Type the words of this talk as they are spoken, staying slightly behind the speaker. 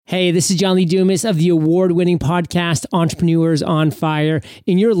Hey, this is John Lee Dumas of the award-winning podcast Entrepreneurs on Fire,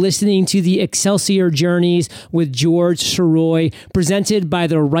 and you're listening to the Excelsior Journeys with George Sirois, presented by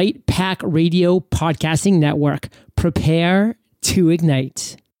the Right Pack Radio Podcasting Network. Prepare to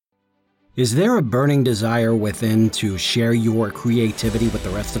ignite. Is there a burning desire within to share your creativity with the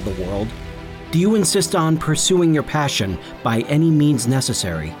rest of the world? Do you insist on pursuing your passion by any means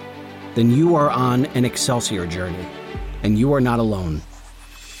necessary? Then you are on an Excelsior journey, and you are not alone.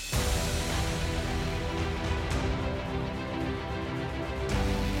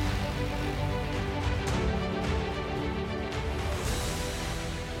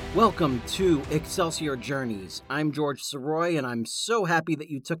 Welcome to Excelsior Journeys. I'm George Sirois, and I'm so happy that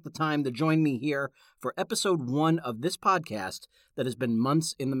you took the time to join me here for episode 1 of this podcast that has been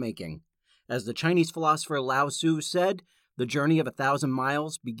months in the making. As the Chinese philosopher Lao Tzu said, the journey of 1,000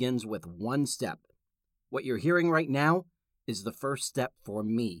 miles begins with one step. What you're hearing right now is the first step for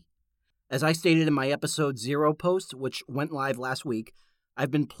me. As I stated in my episode 0 post, which went live last week,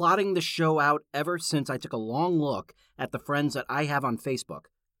 I've been plotting the show out ever since I took a long look at the friends that I have on Facebook.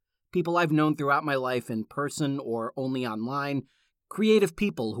 People I've known throughout my life in person or only online, creative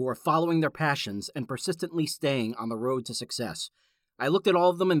people who are following their passions and persistently staying on the road to success. I looked at all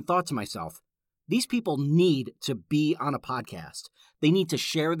of them and thought to myself, these people need to be on a podcast. They need to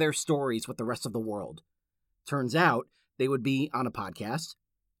share their stories with the rest of the world. Turns out they would be on a podcast.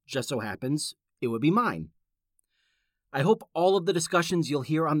 Just so happens it would be mine. I hope all of the discussions you'll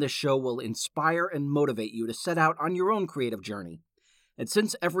hear on this show will inspire and motivate you to set out on your own creative journey. And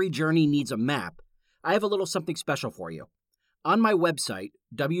since every journey needs a map, I have a little something special for you. On my website,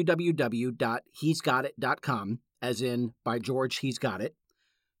 www.he'sgotit.com, as in by George He's Got It,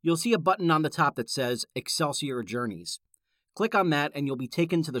 you'll see a button on the top that says Excelsior Journeys. Click on that and you'll be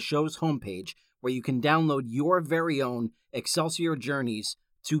taken to the show's homepage where you can download your very own Excelsior Journeys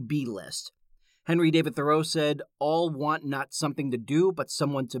to-be list. Henry David Thoreau said, "All want not something to do, but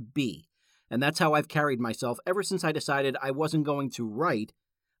someone to be." And that's how I've carried myself ever since I decided I wasn't going to write.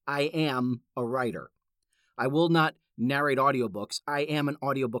 I am a writer. I will not narrate audiobooks. I am an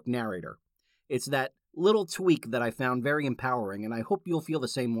audiobook narrator. It's that little tweak that I found very empowering, and I hope you'll feel the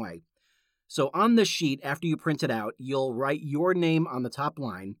same way. So on this sheet, after you print it out, you'll write your name on the top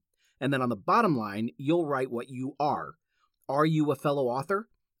line, and then on the bottom line, you'll write what you are. Are you a fellow author?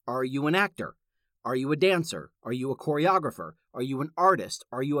 Are you an actor? Are you a dancer? Are you a choreographer? Are you an artist?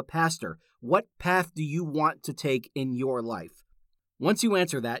 Are you a pastor? What path do you want to take in your life? Once you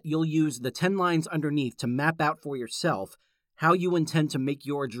answer that, you'll use the 10 lines underneath to map out for yourself how you intend to make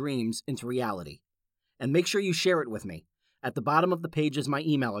your dreams into reality. And make sure you share it with me. At the bottom of the page is my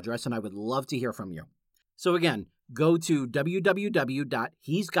email address, and I would love to hear from you. So again, go to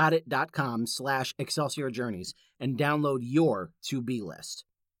www.he'sgotit.com/Excelsior Journeys and download your to-be list.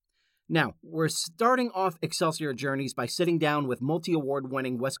 Now, we're starting off Excelsior Journeys by sitting down with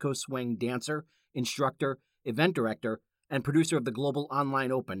multi-award-winning West Coast Swing dancer, instructor, event director, and producer of the Global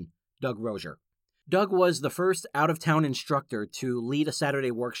Online Open, Doug Rozier. Doug was the first out-of-town instructor to lead a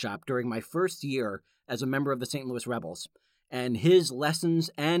Saturday workshop during my first year as a member of the St. Louis Rebels, and his lessons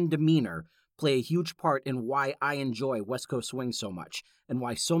and demeanor play a huge part in why I enjoy West Coast Swing so much, and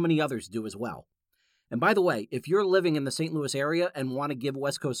why so many others do as well. And by the way, if you're living in the St. Louis area and want to give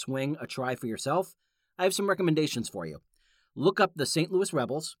West Coast Swing a try for yourself, I have some recommendations for you. Look up the St. Louis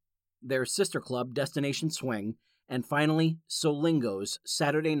Rebels, their sister club, Destination Swing, and finally, Solingo's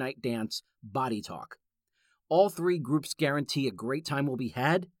Saturday Night Dance, Body Talk. All 3 groups guarantee a great time will be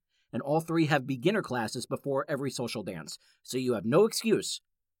had, and all 3 have beginner classes before every social dance, so you have no excuse.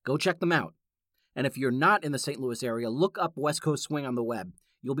 Go check them out. And if you're not in the St. Louis area, look up West Coast Swing on the web.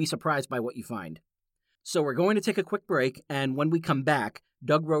 You'll be surprised by what you find. So we're going to take a quick break, and when we come back,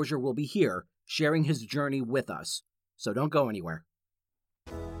 Doug Rozier will be here sharing his journey with us. So don't go anywhere.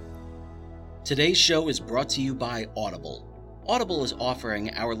 Today's show is brought to you by Audible. Audible is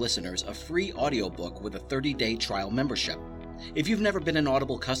offering our listeners a free audiobook with a 30-day trial membership. If you've never been an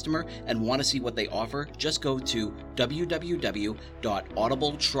Audible customer and want to see what they offer, just go to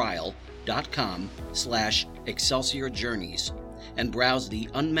www.audibletrial.com/Excelsior Journeys and browse the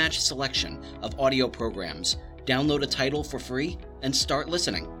unmatched selection of audio programs. Download a title for free and start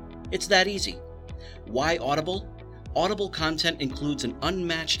listening. It's that easy. Why Audible? Audible content includes an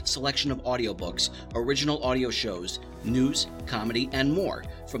unmatched selection of audiobooks, original audio shows, news, comedy, and more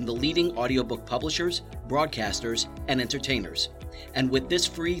from the leading audiobook publishers, broadcasters, and entertainers. And with this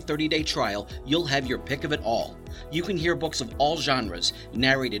free 30-day trial, you'll have your pick of it all. You can hear books of all genres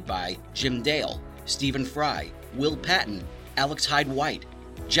narrated by Jim Dale, Stephen Fry, Will Patton, Alex Hyde White,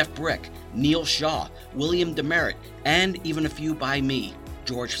 Jeff Brick, Neil Shaw, William Demerit, and even a few by me.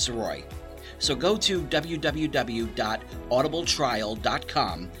 George Soroy. So go to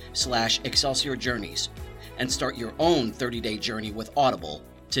www.audibletrial.com/Excelsior Journeys and start your own 30-day journey with Audible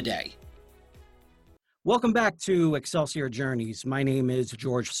today. Welcome back to Excelsior Journeys. My name is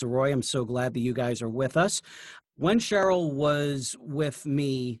George Soroy. I'm so glad that you guys are with us. When Cheryl was with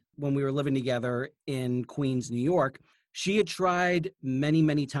me when we were living together in Queens, New York, she had tried many,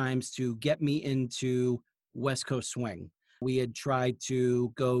 many times to get me into West Coast Swing. We had tried to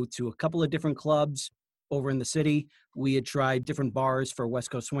go to a couple of different clubs over in the city. We had tried different bars for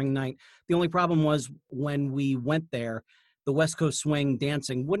West Coast Swing night. The only problem was when we went there, the West Coast Swing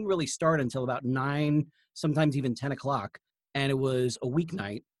dancing wouldn't really start until about 9, sometimes even 10 o'clock. And it was a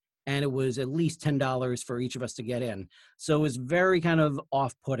weeknight, and it was at least $10 for each of us to get in. So it was very kind of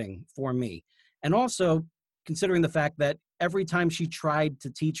off-putting for me. And also, considering the fact that every time she tried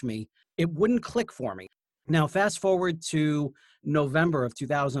to teach me, it wouldn't click for me. Now, fast forward to November of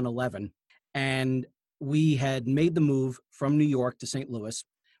 2011, and we had made the move from New York to St. Louis.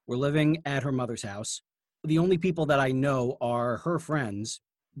 We're living at her mother's house. The only people that I know are her friends.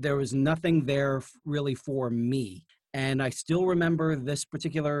 There was nothing there really for me. And I still remember this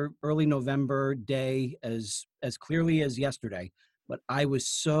particular early November day as clearly as yesterday. But I was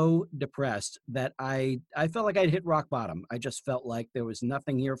so depressed that I felt like I'd hit rock bottom. I just felt like there was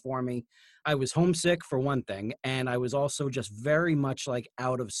nothing here for me. I was homesick for one thing, and I was also just very much like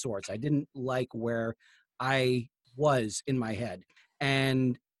out of sorts. I didn't like where I was in my head.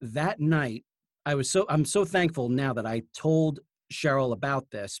 And that night, I'm so thankful now that I told Cheryl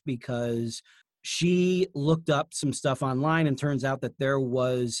about this, because she looked up some stuff online, and turns out that there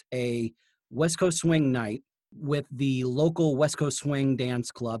was a West Coast Swing night with the local West Coast Swing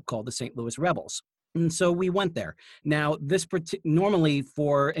dance club called the St. Louis Rebels. And so we went there. Now, normally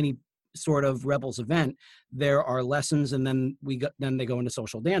for any sort of Rebels event, there are lessons, and then they go into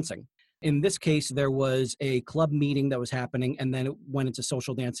social dancing. In this case, there was a club meeting that was happening, and then it went into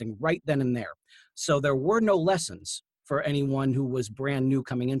social dancing right then and there. So there were no lessons for anyone who was brand new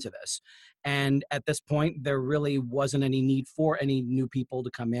coming into this. And at this point, there really wasn't any need for any new people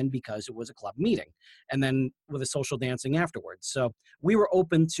to come in, because it was a club meeting, and then with a social dancing afterwards. So we were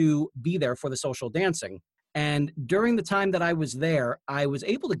open to be there for the social dancing. And during the time that I was there, I was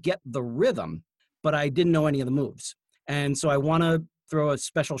able to get the rhythm, but I didn't know any of the moves. And so I want to throw a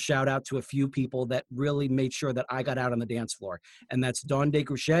special shout out to a few people that really made sure that I got out on the dance floor. And that's Dawn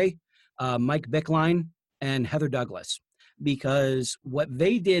DeGrouchet, Mike Bickline, and Heather Douglas. Because what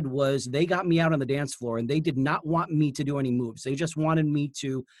they did was they got me out on the dance floor, and they did not want me to do any moves. They just wanted me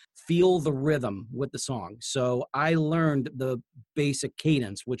to feel the rhythm with the song. So I learned the basic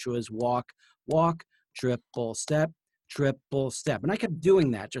cadence, which was walk, walk, triple step, triple step. And I kept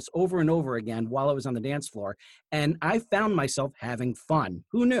doing that just over and over again while I was on the dance floor. And I found myself having fun.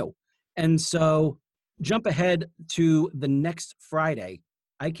 Who knew? And so jump ahead to the next Friday.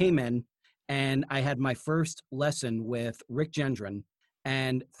 I came in, and I had my first lesson with Rick Gendron.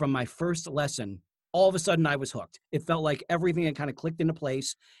 And from my first lesson, all of a sudden I was hooked. It felt like everything had kind of clicked into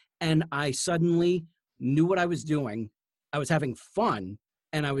place, and I suddenly knew what I was doing. I was having fun,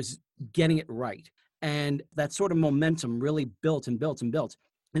 and I was getting it right. And that sort of momentum really built and built and built.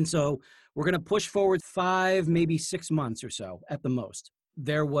 And so we're going to push forward 5, maybe 6 months or so at the most.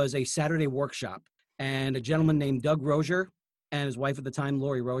 There was a Saturday workshop, and a gentleman named Doug Rozier and his wife at the time,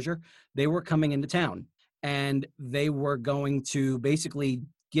 Lori Rozier, they were coming into town, and they were going to basically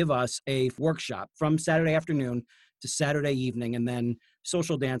give us a workshop from Saturday afternoon to Saturday evening, and then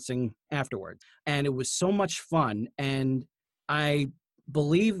social dancing afterwards. And it was so much fun. And I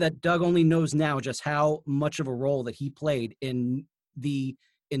believe that Doug only knows now just how much of a role that he played in the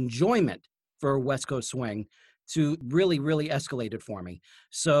enjoyment for West Coast Swing to really, really escalate it for me.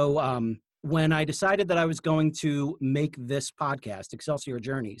 So, when I decided that I was going to make this podcast, Excelsior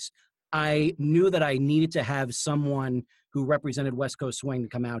Journeys, I knew that I needed to have someone who represented West Coast Swing to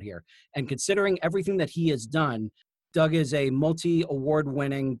come out here. And considering everything that he has done, Doug is a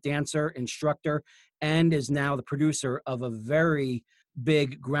multi-award-winning dancer, instructor, and is now the producer of a very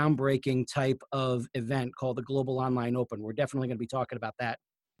big, groundbreaking type of event called the Global Online Open. We're definitely going to be talking about that.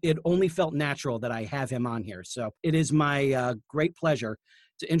 It only felt natural that I have him on here. So it is my great pleasure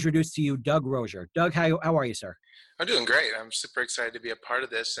to introduce to you Doug Rozier. Doug, how are you, sir? I'm doing great. I'm super excited to be a part of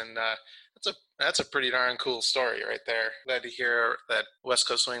this, and that's a pretty darn cool story right there. Glad to hear that West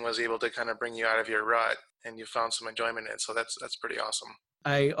Coast Swing was able to kind of bring you out of your rut, and you found some enjoyment in it. So that's pretty awesome.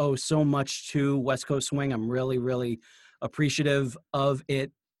 I owe so much to West Coast Swing. I'm really, really appreciative of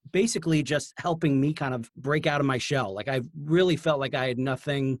it. Basically, just helping me kind of break out of my shell. Like I really felt like I had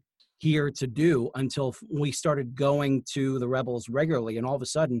nothing here to do until we started going to the Rebels regularly. And all of a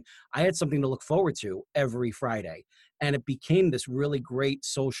sudden, I had something to look forward to every Friday. And it became this really great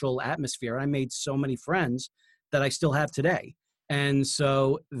social atmosphere. I made so many friends that I still have today. And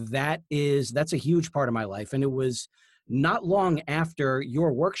so that's a huge part of my life. And it was not long after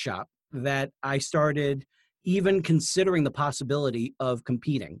your workshop that I started even considering the possibility of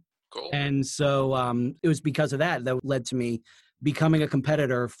competing. Cool. And so it was because of that led to me becoming a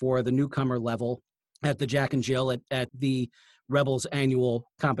competitor for the newcomer level at the Jack and Jill at the Rebels annual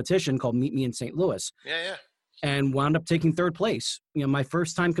competition called Meet Me in St. Louis. Yeah. And wound up taking third place, my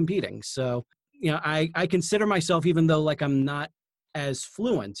first time competing. So, I consider myself, even though like I'm not as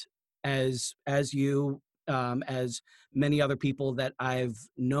fluent as you, as many other people that I've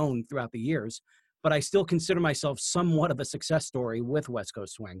known throughout the years, but I still consider myself somewhat of a success story with West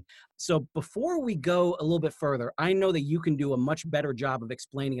Coast Swing. So before we go a little bit further, I know that you can do a much better job of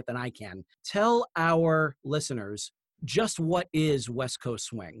explaining it than I can. Tell our listeners just what is West Coast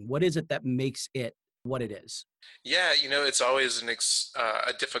Swing? What is it that makes it what it is? Yeah, it's always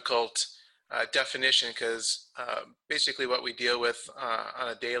a difficult definition because basically what we deal with on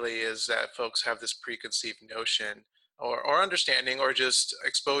a daily is that folks have this preconceived notion or understanding or just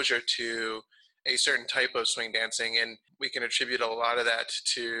exposure to a certain type of swing dancing, and we can attribute a lot of that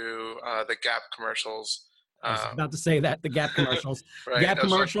to the Gap commercials. I was about to say that, the Gap commercials. Right. Gap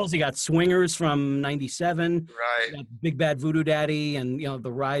commercials, you got Swingers from 97. Right. You got Big Bad Voodoo Daddy, and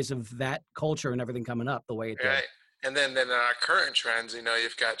the rise of that culture and everything coming up the way it did. Right. And then our current trends,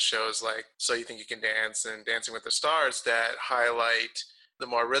 you've got shows like So You Think You Can Dance and Dancing with the Stars that highlight the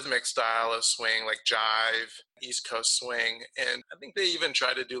more rhythmic style of swing, like jive, East Coast swing. And I think they even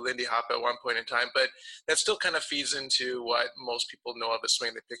tried to do Lindy Hop at one point in time, but that still kind of feeds into what most people know of as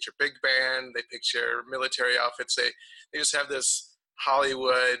swing. They picture big band, they picture military outfits. They just have this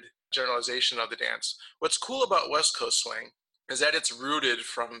Hollywood generalization of the dance. What's cool about West Coast swing is that it's rooted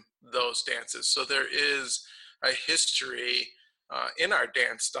from those dances. So there is a history in our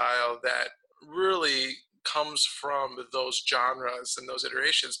dance style that really comes from those genres and those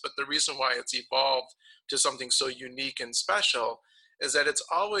iterations. But the reason why it's evolved to something so unique and special is that it's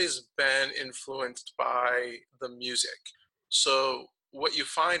always been influenced by the music. So what you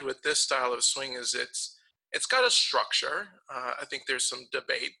find with this style of swing is it's got a structure. I think there's some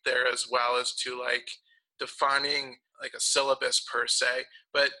debate there as well as to like defining like a syllabus per se,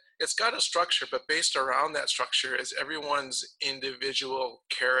 but it's got a structure, but based around that structure is everyone's individual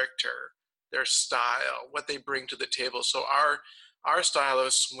character, their style, what they bring to the table. So our style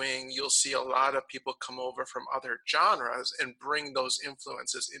of swing, you'll see a lot of people come over from other genres and bring those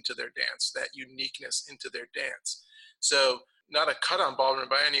influences into their dance, that uniqueness into their dance. So not a cut on ballroom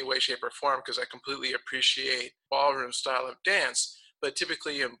by any way, shape, or form, because I completely appreciate ballroom style of dance. But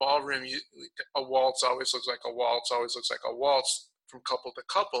typically in ballroom, a waltz always looks like a waltz, always looks like a waltz from couple to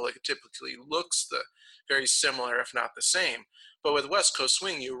couple. It typically looks very similar, if not the same. But with West Coast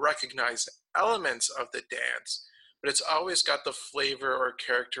swing, you recognize elements of the dance, but it's always got the flavor or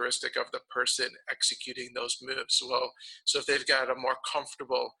characteristic of the person executing those moves. Well, so if they've got a more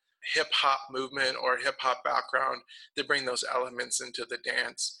comfortable hip hop movement or hip hop background, they bring those elements into the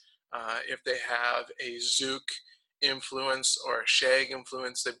dance. If they have a zouk influence or a shag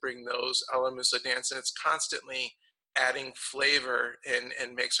influence, they bring those elements of dance, and it's constantly adding flavor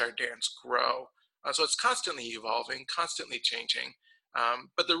and makes our dance grow. So it's constantly evolving, constantly changing.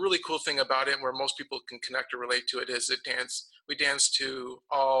 But the really cool thing about it, where most people can connect or relate to it, is we dance to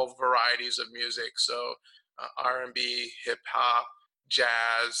all varieties of music. So R&B, hip hop,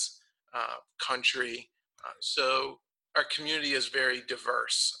 jazz, country. So our community is very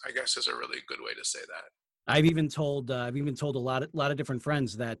diverse, I guess is a really good way to say that. I've even told a lot of different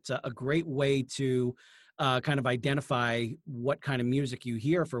friends that a great way to kind of identify what kind of music you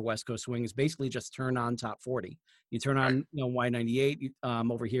hear for West Coast swing is basically just turn on Top 40. You turn on Y98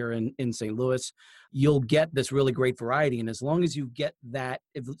 over here in St. Louis, you'll get this really great variety. And as long as you get that,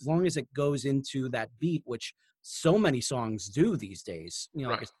 as long as it goes into that beat, which so many songs do these days,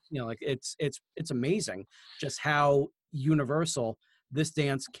 it's amazing just how universal this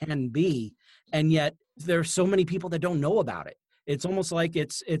dance can be. And yet there's so many people that don't know about it. It's almost like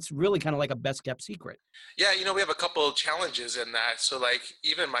it's really kind of like a best kept secret. Yeah, we have a couple of challenges in that. So like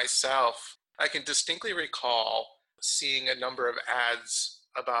even myself, I can distinctly recall seeing a number of ads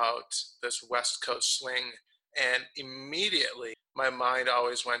about this West Coast swing, and immediately my mind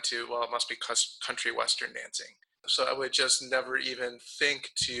always went to, well, it must be country western dancing. So I would just never even think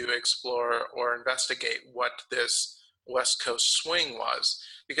to explore or investigate what this West Coast swing was,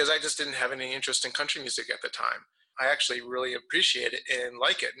 because I just didn't have any interest in country music at the time. I actually really appreciate it and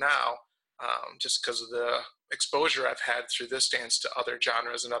like it now, just because of the exposure I've had through this dance to other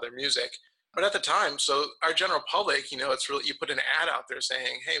genres and other music. But at the time, so our general public, it's really, you put an ad out there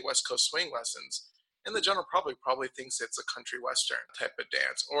saying, hey, West Coast swing lessons. And the general public probably thinks it's a country western type of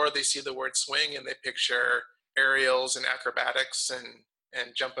dance, or they see the word swing and they picture aerials and acrobatics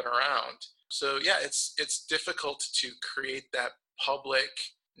and jumping around. So yeah, it's difficult to create that public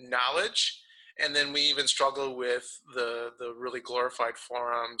knowledge. And then we even struggle with the really glorified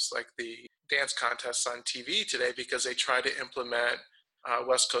forums like the dance contests on TV today, because they try to implement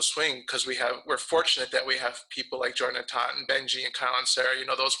West Coast swing, because we're fortunate that we have people like Jordan Todd and Benji and Kyle and Sarah,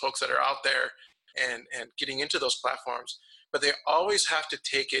 those folks that are out there and getting into those platforms. But they always have to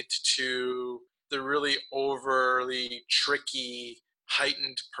take it to the really overly tricky,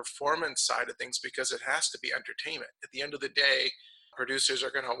 heightened performance side of things, because it has to be entertainment. At the end of the day, producers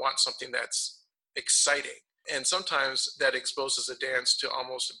are going to want something that's exciting. And sometimes that exposes a dance to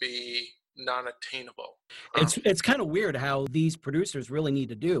almost be non-attainable. It's kind of weird how these producers really need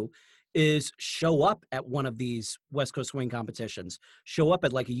to do is show up at one of these West Coast swing competitions, show up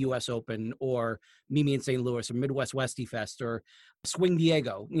at like a US Open or Mimi in St. Louis or Midwest Westie Fest or Swing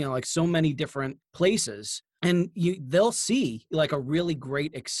Diego, like so many different places. And they'll see like a really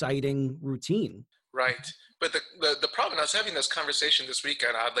great, exciting routine. Right. But the problem, I was having this conversation this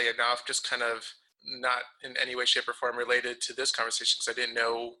weekend, oddly enough, just kind of not in any way, shape, or form related to this conversation, because I didn't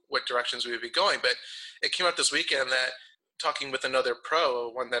know what directions we would be going. But it came up this weekend that talking with another pro,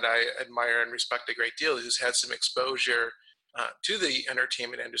 one that I admire and respect a great deal, who's had some exposure to the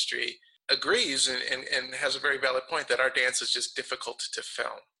entertainment industry, agrees and has a very valid point that our dance is just difficult to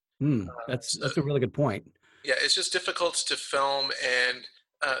film. That's a really good point. Yeah, it's just difficult to film, and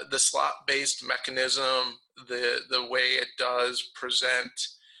the slot-based mechanism, the way it does present,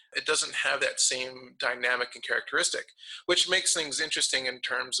 it doesn't have that same dynamic and characteristic, which makes things interesting in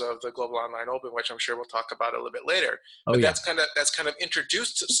terms of the Global Online Open, which I'm sure we'll talk about a little bit later. Oh, but yeah. that's kind of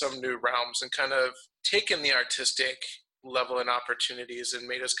introduced some new realms and kind of taken the artistic level and opportunities and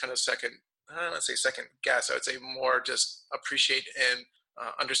made us kind of second guess. I would say more just appreciate and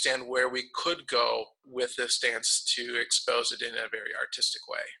understand where we could go with this dance to expose it in a very artistic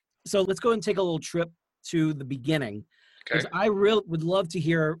way. So let's go and take a little trip to the beginning. Okay. Because I really would love to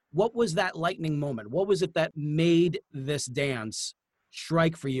hear, what was that lightning moment? What was it that made this dance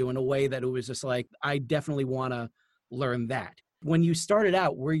strike for you in a way that it was just like, I definitely want to learn that? When you started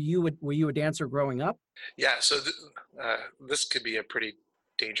out, were you a dancer growing up? Yeah, so this could be a pretty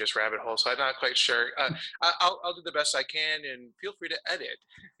dangerous rabbit hole, so I'm not quite sure. I'll do the best I can, and feel free to edit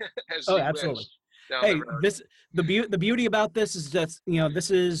as you absolutely. wish. Hey, the beauty about this is that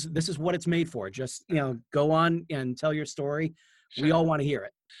this is what it's made for. Just go on and tell your story. Sure. We all want to hear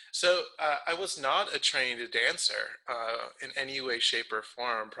it. So I was not a trained dancer in any way, shape, or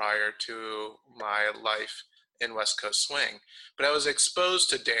form prior to my life in West Coast swing, but I was exposed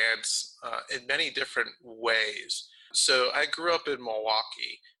to dance in many different ways. So I grew up in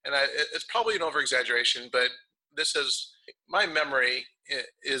Milwaukee, and it's probably an over-exaggeration, but my memory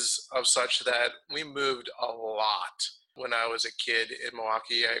is of such that we moved a lot when I was a kid in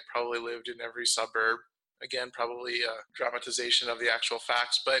Milwaukee. I probably lived in every suburb. Again, probably a dramatization of the actual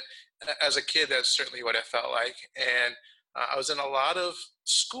facts, but as a kid, that's certainly what it felt like. And I was in a lot of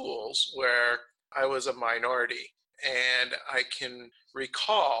schools where I was a minority, and I can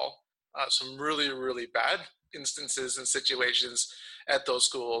recall some really, really bad instances and situations at those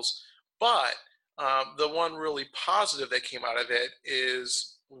schools. But the one really positive that came out of it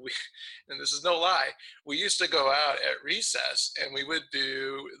is, and this is no lie, we used to go out at recess and we would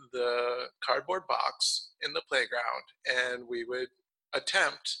do the cardboard box in the playground, and we would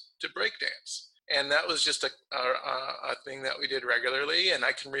attempt to break dance. And that was just a thing that we did regularly. And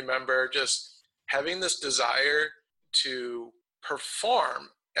I can remember just having this desire to perform,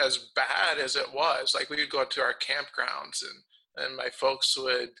 as bad as it was. Like, we would go to our campgrounds, and my folks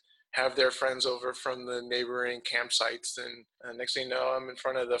would have their friends over from the neighboring campsites, and next thing you know, I'm in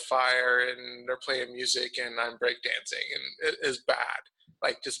front of the fire and they're playing music and I'm breakdancing, and it is bad,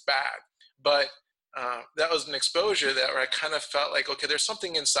 like just bad. But that was an exposure where I kind of felt like, okay, there's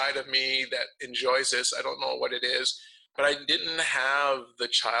something inside of me that enjoys this. I don't know what it is, but I didn't have the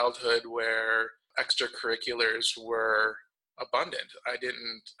childhood where extracurriculars were abundant. I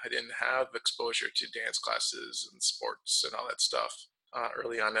didn't have exposure to dance classes and sports and all that stuff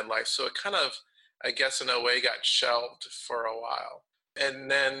early on in life. So it kind of, I guess in a way, got shelved for a while. And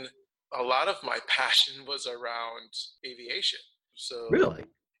then a lot of my passion was around aviation. So really?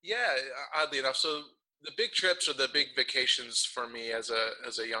 Yeah, oddly enough. So the big trips or the big vacations for me as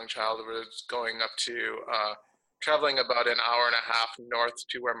a young child was going up to traveling about an hour and a half north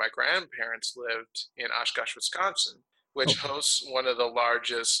to where my grandparents lived in Oshkosh, Wisconsin, which Okay. hosts one of the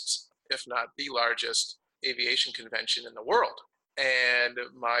largest, if not the largest, aviation convention in the world. And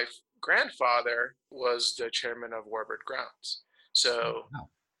my grandfather was the chairman of Warbird Grounds. So Wow.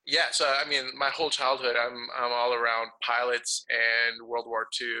 yeah, so I mean, my whole childhood, I'm all around pilots and World War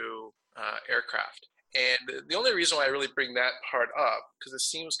II aircraft. And the only reason why I really bring that part up, because it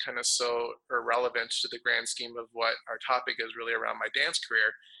seems kind of so irrelevant to the grand scheme of what our topic is really around my dance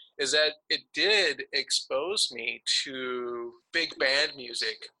career, is that it did expose me to big band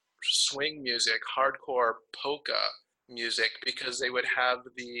music, swing music, hardcore polka music, because they would have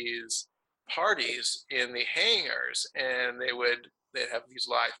these parties in the hangars, and they'd have these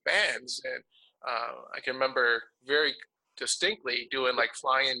live bands. And I can remember very distinctly doing like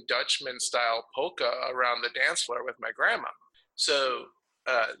Flying Dutchman style polka around the dance floor with my grandma. So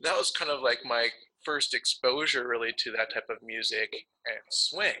that was kind of like my first exposure really to that type of music and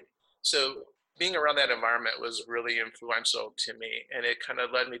swing. So being around that environment was really influential to me, and it kind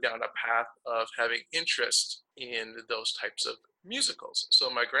of led me down a path of having interest in those types of musicals. So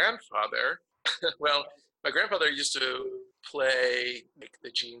my grandfather, well, my grandfather used to play like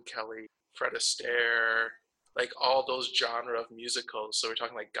the Gene Kelly, Fred Astaire, like all those genre of musicals. So we're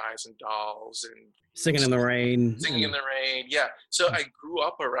talking like Guys and Dolls and Singing in the Rain. Singing in the Rain. Yeah. So I grew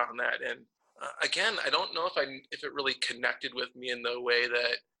up around that, and again, I don't know if it really connected with me in the way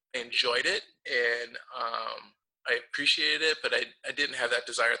that I enjoyed it and I appreciated it, but I didn't have that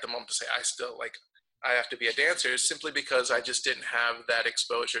desire at the moment to say I have to be a dancer, simply because I just didn't have that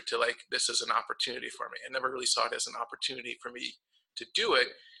exposure to like, this is an opportunity for me. I never really saw it as an opportunity for me to do it,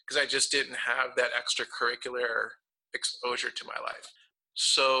 because I just didn't have that extracurricular exposure to my life.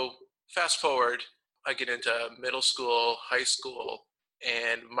 So fast forward, I get into middle school, high school,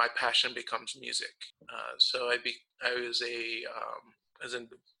 and my passion becomes music. So I was in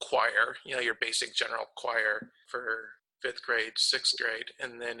choir, your basic general choir for fifth grade, sixth grade,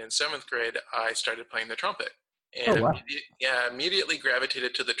 and then in seventh grade, I started playing the trumpet. And immediately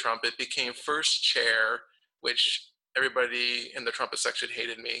gravitated to the trumpet, became first chair, which everybody in the trumpet section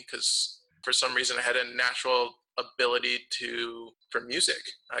hated me because for some reason I had a natural ability for music.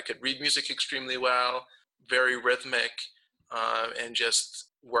 I could read music extremely well, very rhythmic, and just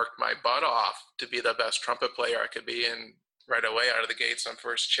worked my butt off to be the best trumpet player I could be. And right away out of the gates, I'm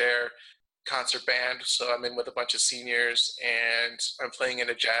first chair, concert band. So I'm in with a bunch of seniors and I'm playing in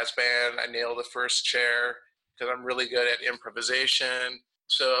a jazz band. I nailed the first chair because I'm really good at improvisation.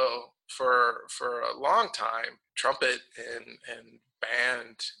 So for a long time, trumpet and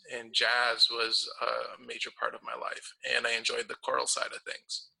band and jazz was a major part of my life, and I enjoyed the choral side of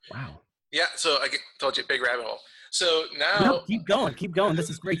things. Wow. Yeah, so told you, big rabbit hole. So now, no, keep going. This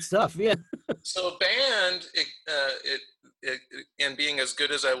is great stuff. Yeah. So band, and being as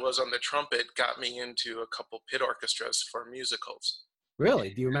good as I was on the trumpet, got me into a couple pit orchestras for musicals.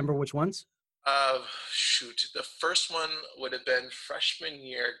 Really? Do you remember which ones? The first one would have been freshman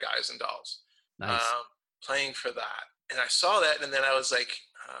year, Guys and Dolls. Nice. Playing for that. And I saw that, and then I was like,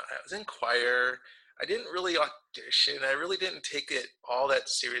 I was in choir. I didn't really audition. I really didn't take it all that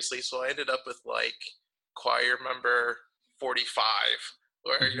seriously. So I ended up with like choir member 45,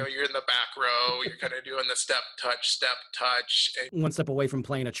 where, you're in the back row, you're kind of doing the step touch. And one step away from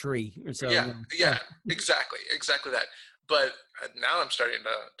playing a tree or so. Yeah, exactly that. But now I'm starting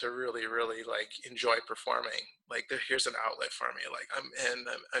to really, really like enjoy performing. Like here's an outlet for me. Like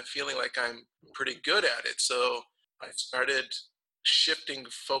I'm feeling like I'm pretty good at it. So I started shifting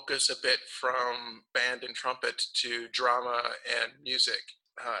focus a bit from band and trumpet to drama and music.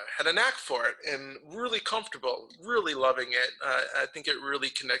 Had a knack for it and really comfortable, really loving it. I think it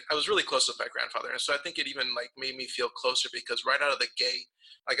really I was really close with my grandfather, and so I think it even like made me feel closer, because right out of the gate,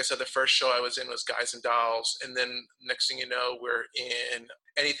 like I said, the first show I was in was Guys and Dolls, and then next thing you know, we're in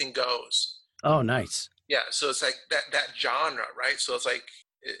Anything Goes. Oh, nice. Yeah, so it's like that genre, right? So it's like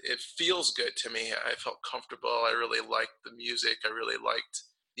it feels good to me. I felt comfortable. I really liked the music. I really liked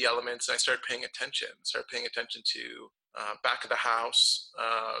the elements, and I started paying attention to back of the house,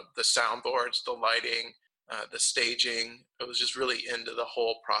 the soundboards, the lighting, the staging. I was just really into the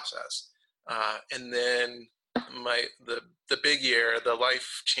whole process. And then the big year, the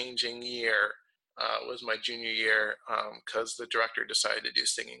life-changing year, was my junior year, because the director decided to do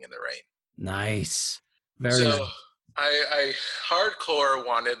Singing in the Rain. Nice. Very nice. I hardcore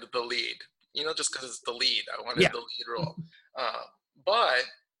wanted the lead, just because it's the lead. I wanted the lead role. But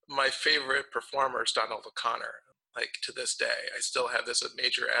my favorite performer is Donald O'Connor. Like to this day, I still have this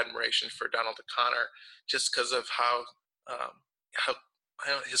major admiration for Donald O'Connor, just because of how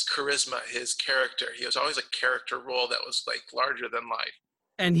his charisma, his character. He was always a character role that was like larger than life.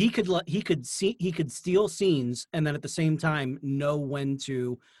 And he could steal scenes, and then at the same time know when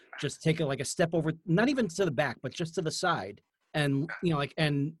to just take a step over, not even to the back, but just to the side, and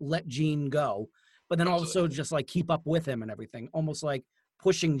and let Gene go. But then also just like keep up with him and everything, almost like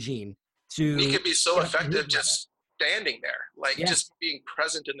pushing Gene to. He could be so get up to his effective level. just standing there, like just being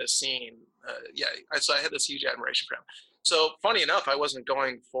present in the scene. So I had this huge admiration for him. So funny enough, I wasn't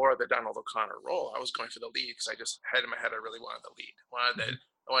going for the Donald O'Connor role. I was going for the lead because I just had in my head I really wanted the lead.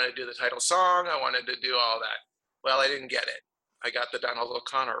 I wanted to do the title song. I wanted to do all that. Well, I didn't get it. I got the Donald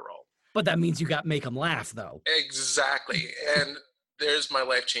O'Connor role. But that means you got Make 'Em Laugh, though. Exactly. And there's my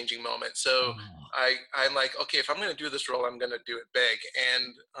life-changing moment. So I'm like, okay, if I'm going to do this role, I'm going to do it big.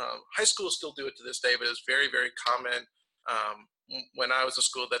 And high schools still do it to this day, but it's very, very common when I was in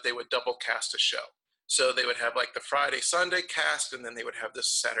school that they would double cast a show. So they would have like the Friday, Sunday cast, and then they would have this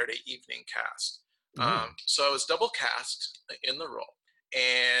Saturday evening cast. So I was double cast in the role.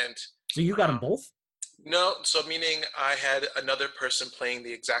 And so you got them both? No, so meaning I had another person playing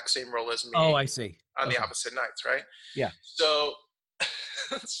the exact same role as me. Oh, I see. On the opposite nights, right? Yeah. So,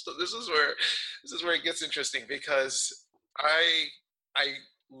 so this is where it gets interesting, because I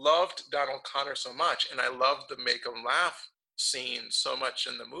loved Donald Connor so much, and I loved the Make 'Em Laugh scene so much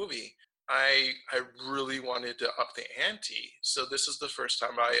in the movie. I really wanted to up the ante. So this is the first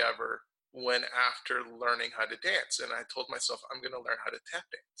time I ever went after learning how to dance, and I told myself I'm going to learn how to tap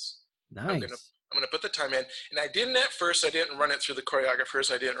dance. Nice. I'm going to put the time in. And I didn't at first, I didn't run it through the choreographers.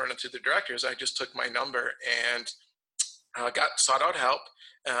 I didn't run it through the directors. I just took my number and sought out help,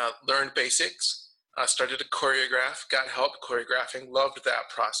 learned basics, started to choreograph, got help choreographing, loved that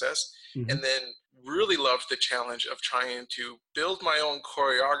process. And then really loved the challenge of trying to build my own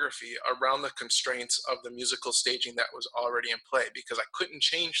choreography around the constraints of the musical staging that was already in play, because I couldn't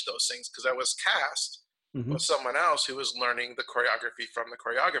change those things because I was cast with someone else who was learning the choreography from the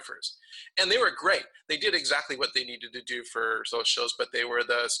choreographers. And they were great. They did exactly what they needed to do for those shows, but they were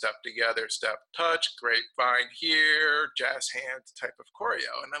the step together, step touch, grapevine here, jazz hand type of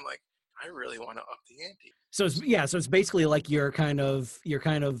choreo. And I'm like, I really want to up the ante. So it's basically like you're kind of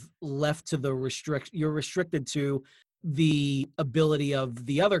left to you're restricted to the ability of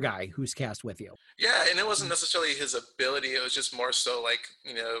the other guy who's cast with you. Yeah, and it wasn't necessarily his ability. It was just more so like,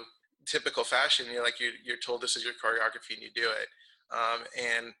 typical fashion. You're told this is your choreography and you do it.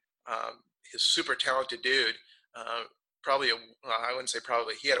 He's super talented dude. I wouldn't say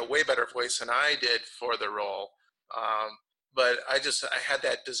probably. He had a way better voice than I did for the role. But I had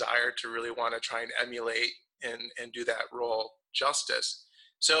that desire to really want to try and emulate and do that role justice.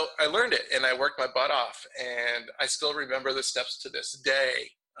 So I learned it and I worked my butt off, and I still remember the steps to this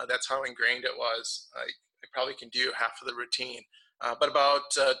day. That's how ingrained it was. I probably can do half of the routine. But about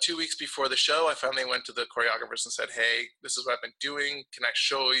 2 weeks before the show, I finally went to the choreographers and said, hey, this is what I've been doing. Can I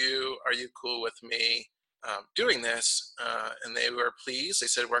show you? Are you cool with me doing this? And they were pleased. They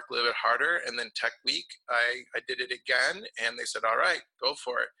said, work a little bit harder. And then tech week, I did it again. And they said, all right, go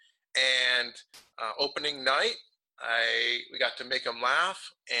for it. And opening night, we got to Make 'Em Laugh.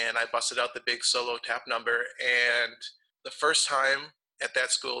 And I busted out the big solo tap number. And the first time at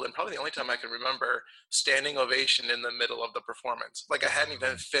that school, and probably the only time I can remember, standing ovation in the middle of the performance. Like I hadn't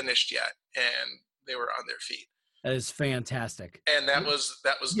even finished yet, and they were on their feet. That is fantastic. And that was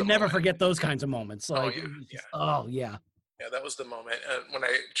you never forget those kinds of moments. Like, yeah, that was the moment when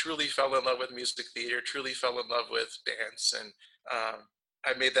I truly fell in love with music theater, truly fell in love with dance, and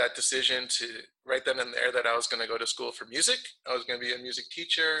I made that decision to right then and there that I was going to go to school for music. I was going to be a music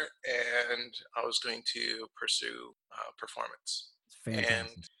teacher, and I was going to pursue performance. Fantastic.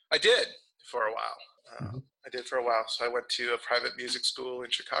 And I did for a while. So I went to a private music school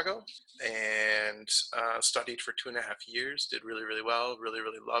in Chicago and studied for 2.5 years, did really, really well, really,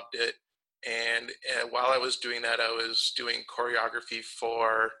 really loved it. And while I was doing that, I was doing choreography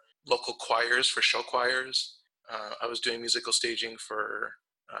for local choirs, for show choirs. I was doing musical staging for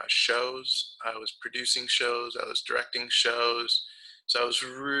shows. I was producing shows. I was directing shows. So I was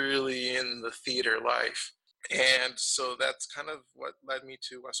really in the theater life. And so that's kind of what led me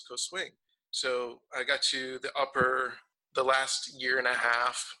to West Coast Swing. So I got to the last year and a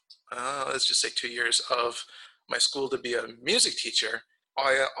half, let's just say 2 years of my school to be a music teacher.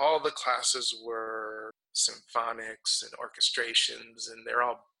 All the classes were symphonics and orchestrations, and they're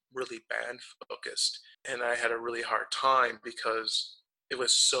all really band focused. And I had a really hard time because it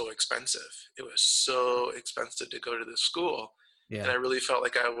was so expensive. It was so expensive to go to this school. Yeah. And I really felt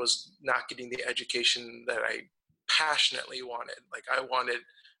like I was not getting the education that I passionately wanted. Like I wanted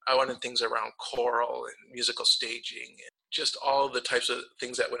I wanted things around choral and musical staging and just all the types of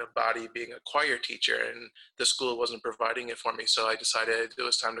things that would embody being a choir teacher. And the school wasn't providing it for me. So I decided it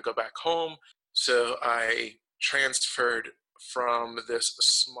was time to go back home. So I transferred from this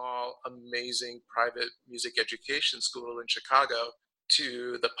small, amazing private music education school in Chicago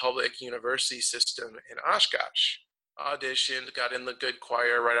to the public university system in Oshkosh. Auditioned, got in the good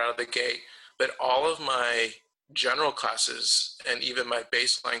choir right out of the gate. But all of my general classes and even my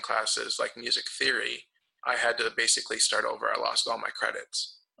baseline classes like music theory, I had to basically start over. I lost all my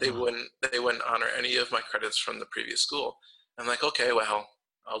credits. They wouldn't honor any of my credits from the previous school. I'm like, okay, well,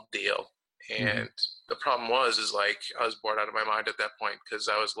 I'll deal. And the problem is like I was bored out of my mind at that point because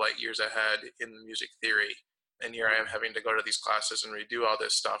I was light years ahead in music theory. And here I am having to go to these classes and redo all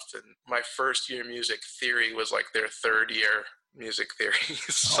this stuff. And my first year music theory was like their third year music theory.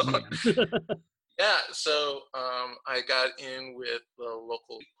 So, yeah, so I got in with the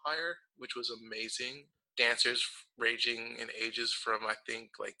local choir, which was amazing. Dancers ranging in ages from, I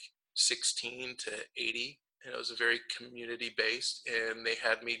think, like 16 to 80. And it was very community based. And they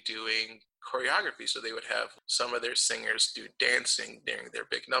had me doing choreography. So they would have some of their singers do dancing during their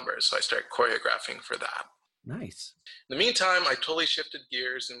big numbers. So I started choreographing for that. Nice. In the meantime, I totally shifted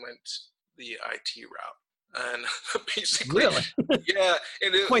gears and went the IT route. And basically, really? Yeah.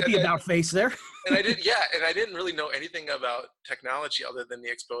 Quite the about face there. And I didn't really know anything about technology other than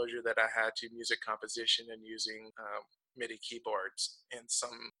the exposure that I had to music composition and using MIDI keyboards and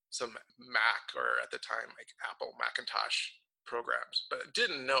some Mac, or at the time, like Apple Macintosh programs, but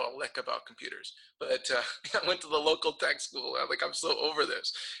didn't know a lick about computers. But I went to the local tech school. I'm so over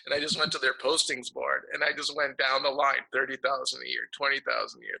this. And I just went to their postings board and I just went down the line, 30,000 a year,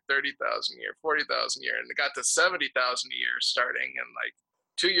 20,000 a year, 30,000 a year, 40,000 a year. And it got to 70,000 a year starting and like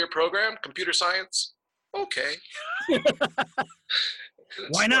 2-year program, computer science. Okay.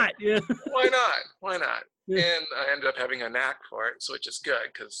 Why not? Yeah. Why not? Yeah. And I ended up having a knack for it, so which is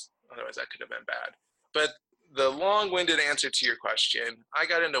good because otherwise that could have been bad. But the long-winded answer to your question, I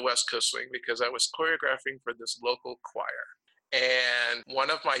got into West Coast Swing because I was choreographing for this local choir. And one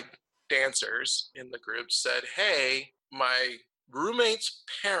of my dancers in the group said, hey, my roommate's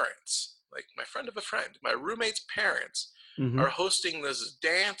parents, like my friend of a friend, my roommate's parents are hosting this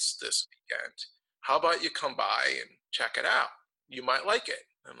dance this weekend. How about you come by and check it out? You might like it.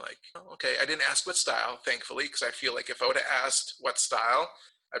 I'm like, oh, okay. I didn't ask what style, thankfully, because I feel like if I would have asked what style,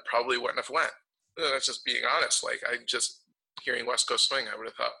 I probably wouldn't have went. That's just being honest. Like, I just hearing West Coast Swing, I would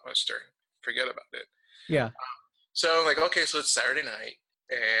have thought, Western, forget about it. Yeah. So I'm like, okay, so it's Saturday night.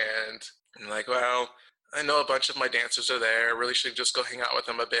 And I'm like, well, I know a bunch of my dancers are there. I really should just go hang out with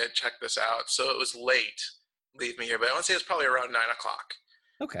them a bit, check this out. So it was late, leave me here. But I want to say it's probably around 9 o'clock.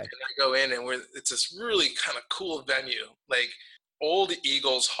 Okay. And I go in and it's this really kind of cool venue, like old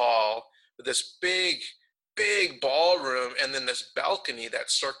Eagles Hall with this big ballroom and then this balcony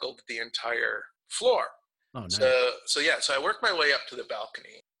that circled the entire floor. Oh, nice. So I worked my way up to the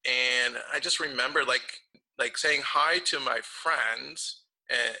balcony and I just remember like saying hi to my friends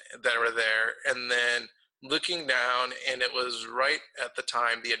that were there and then looking down, and it was right at the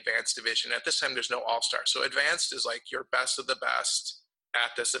time the advanced division. At this time, there's no all-star. So advanced is like your best of the best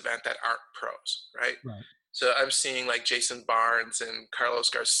at this event that aren't pros, right? So I'm seeing like Jason Barnes and Carlos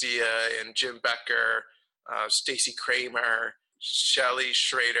Garcia and Jim Becker, Stacy Kramer, Shelly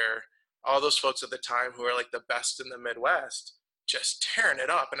Schrader, all those folks at the time who are like the best in the Midwest, just tearing it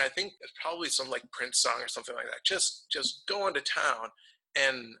up. And I think it's probably some like Prince song or something like that, just going to town.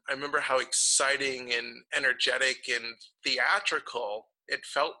 And I remember how exciting and energetic and theatrical it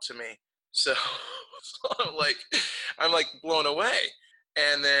felt to me. So I'm like blown away.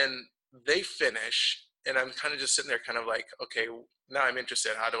 And then they finish, and I'm kind of just sitting there kind of like, okay, now I'm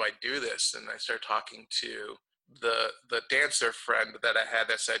interested. How do I do this? And I start talking to the dancer friend that I had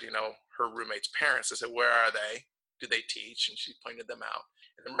that said, you know, her roommate's parents. I said, where are they? Do they teach? And she pointed them out.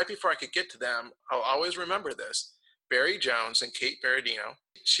 And then right before I could get to them, I'll always remember this. Barry Jones and Kate Berardino.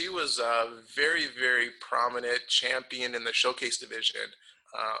 She was a very, very prominent champion in the showcase division.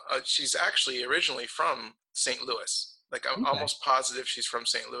 She's actually originally from St. Louis. Like I'm almost positive she's from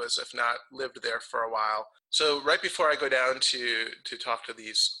St. Louis, if not lived there for a while. So right before I go down to talk to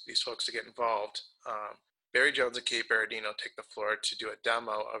these folks to get involved, Barry Jones and Kate Berardino take the floor to do a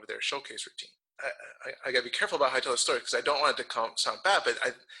demo of their showcase routine. I gotta be careful about how I tell the story because I don't want it to sound bad, but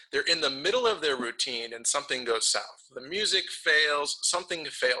they're in the middle of their routine and something goes south. The music fails, something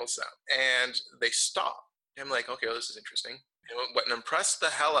fails them, and they stop. And I'm like, okay, well, this is interesting. And what impressed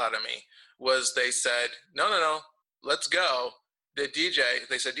the hell out of me was they said, no, let's go. They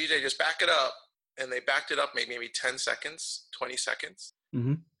said, DJ, just back it up. And they backed it up maybe 10 seconds, 20 seconds.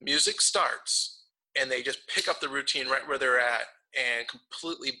 Mm-hmm. Music starts, and they just pick up the routine right where they're at and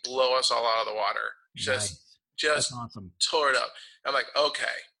completely blow us all out of the water. Nice. That's Just awesome. tore it up. I'm like, okay,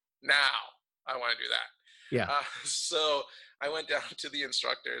 now I want to do that. Yeah. So I went down to the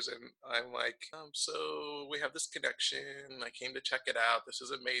instructors and I'm like, so we have this connection. I came to check it out. This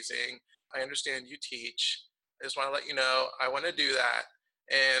is amazing. I understand you teach. I just want to let you know I want to do that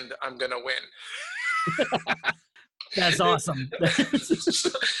and I'm going to win. That's awesome.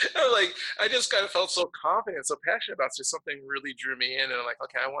 I'm like, I just kind of felt so confident, so passionate about it. So something really drew me in, and I'm like,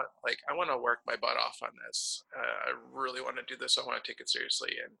 okay, I want to work my butt off on this. I really want to do this. I want to take it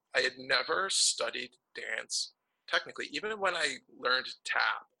seriously. And I had never studied dance technically. Even when I learned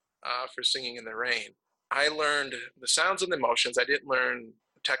tap for Singing in the Rain, I learned the sounds and the motions. I didn't learn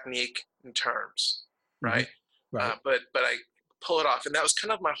technique and terms, right? Mm-hmm. Right. But I pull it off. And that was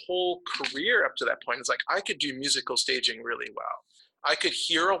kind of my whole career up to that point. It's like I could do musical staging really well. I could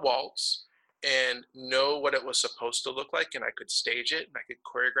hear a waltz and know what it was supposed to look like, and I could stage it and I could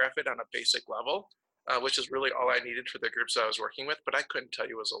choreograph it on a basic level, which is really all I needed for the groups I was working with. But I couldn't tell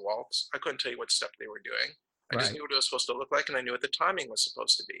you it was a waltz. I couldn't tell you what step they were doing. I just knew what it was supposed to look like, and I knew what the timing was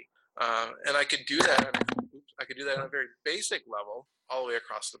supposed to be. And I could do that. I could do that on a very basic level, all the way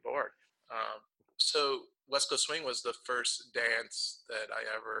across the board. So West Coast Swing was the first dance that I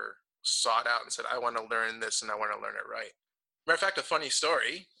ever sought out and said, I want to learn this and I want to learn it right. Matter of fact, a funny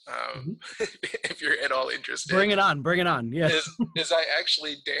story, if you're at all interested. Bring it on. Yeah. is I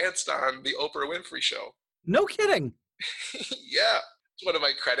actually danced on the Oprah Winfrey Show. No kidding. Yeah. It's one of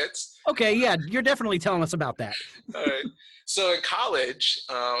my credits. Okay. Yeah. You're definitely telling us about that. All right. So in college,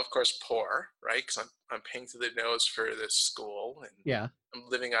 of course, poor, right? Because I'm paying through the nose for this school. And yeah. I'm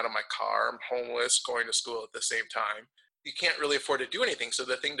living out of my car. I'm homeless, going to school at the same time. You can't really afford to do anything. So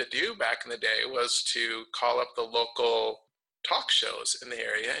the thing to do back in the day was to call up the local talk shows in the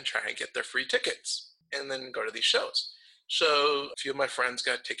area and try and get their free tickets and then go to these shows. So a few of my friends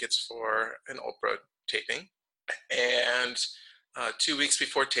got tickets for an Oprah taping. And 2 weeks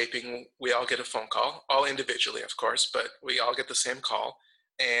before taping, we all get a phone call, all individually, of course, but we all get the same call.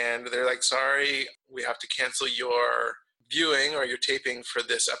 And they're like, sorry, we have to cancel your viewing or your taping for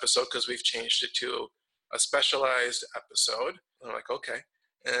this episode because we've changed it to a specialized episode. And I'm like, okay.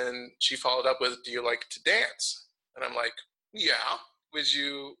 And she followed up with, do you like to dance? And I'm like, yeah. Would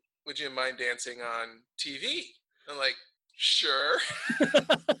you mind dancing on TV? I'm like, sure.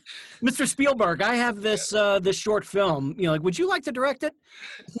 Mr. Spielberg, I have this this short film. Would you like to direct it?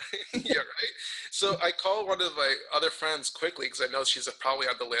 Yeah, right. So I call one of my other friends quickly because I know she's probably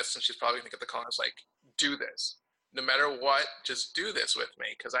on the list and she's probably going to get the call. I was like, do this. No matter what, just do this with me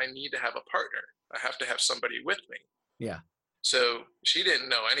because I need to have a partner. I have to have somebody with me. Yeah. So she didn't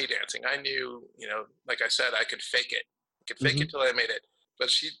know any dancing. I knew, like I said, I could fake it. I could fake it till I made it. But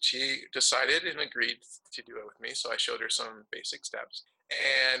she decided and agreed to do it with me. So I showed her some basic steps.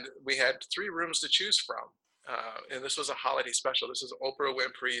 And we had 3 rooms to choose from. And this was a holiday special. This is Oprah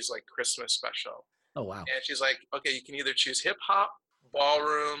Winfrey's Christmas special. Oh, wow. And she's like, okay, you can either choose hip hop,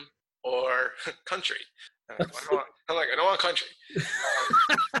 ballroom, or country. I'm like, I don't want country.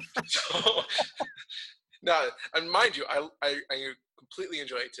 So now, and mind you, I completely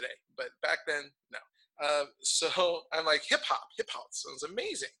enjoy it today. But back then, no. So I'm like, hip hop sounds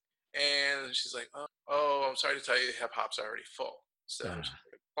amazing. And she's like, oh, I'm sorry to tell you, hip hop's already full. So she's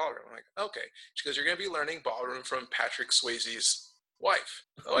like, ballroom. I'm like, okay. She goes, you're going to be learning ballroom from Patrick Swayze's wife.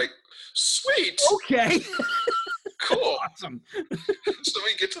 I'm like, sweet. Okay. Cool. Awesome. So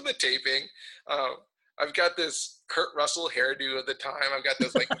we get to the taping. I've got this Kurt Russell hairdo at the time. I've got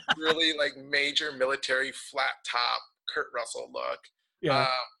this really major military flat top Kurt Russell look. Yeah.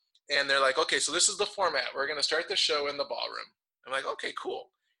 And they're like, okay, so this is the format. We're going to start the show in the ballroom. I'm like, okay,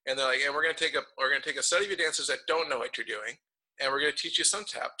 cool. And they're like, and we're going to take a set of your dancers that don't know what you're doing, and we're going to teach you some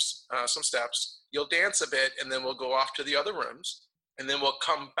steps. You'll dance a bit, and then we'll go off to the other rooms, and then we'll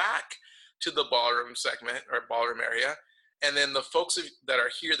come back to the ballroom segment or ballroom area, and then the folks that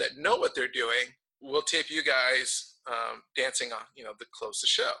are here that know what they're doing, we'll tape you guys dancing on, to close the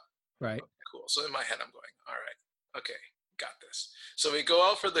show. Right. Okay, cool. So in my head, I'm going, all right, okay, got this. So we go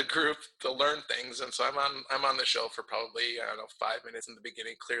out for the group to learn things, and so I'm on the show for probably 5 minutes in the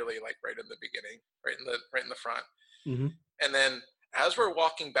beginning, clearly right in the beginning, right in the front. Mm-hmm. And then as we're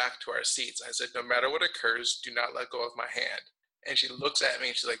walking back to our seats, I said, no matter what occurs, do not let go of my hand. And she looks at me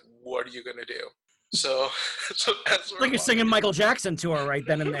and she's like, what are you going to do? So as you're singing Michael Jackson to her right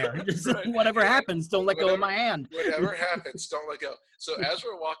then and there. Just right. Whatever happens, don't let go of my hand. Whatever happens, don't let go. So as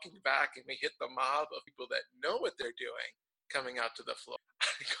we're walking back and we hit the mob of people that know what they're doing coming out to the floor,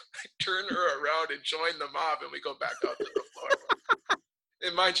 I turn her around and join the mob and we go back out to the floor.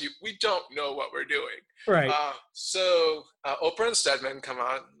 And mind you, we don't know what we're doing. Right. So Oprah and Stedman come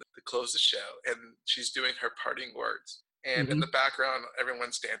on to close the show, and she's doing her parting words. And in the background,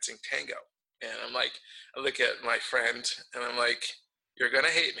 everyone's dancing tango. And I'm like, I look at my friend, and I'm like, you're going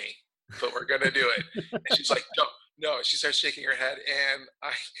to hate me, but we're going to do it. And she's like, no. She starts shaking her head, and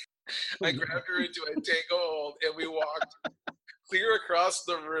I grabbed her into a tango hold, and we walked clear across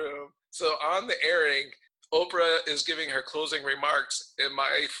the room. So on the airing, Oprah is giving her closing remarks, and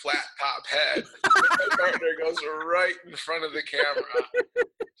my flat top head, my partner goes right in front of the camera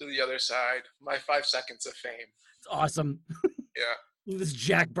to the other side. My 5 seconds of fame. It's awesome. Yeah. This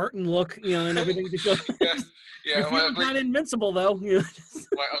Jack Burton look, and everything. Yeah. You're feeling kind of invincible, though.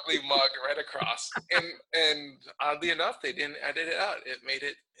 My ugly mug right across. And oddly enough, they didn't edit it out. It made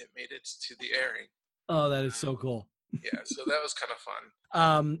it to the airing. Oh, that is so cool. Yeah, so that was kind of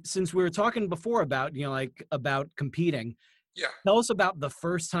fun. Since we were talking before about, about competing, tell us about the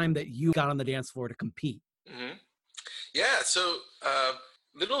first time that you got on the dance floor to compete. Mm-hmm. Yeah, so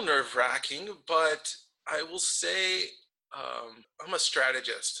little nerve-wracking, but I will say I'm a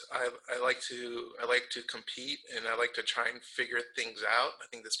strategist. I like to compete, and I like to try and figure things out. I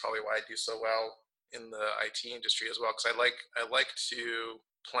think that's probably why I do so well in the IT industry as well, because I like to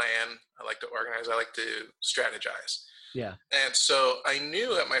plan, I like to organize, I like to strategize. Yeah. And so I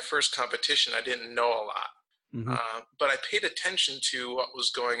knew at my first competition I didn't know a lot, but I paid attention to what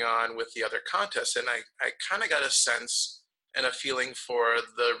was going on with the other contests, and I kind of got a sense and a feeling for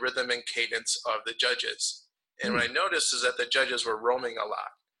the rhythm and cadence of the judges. And what I noticed is that the judges were roaming a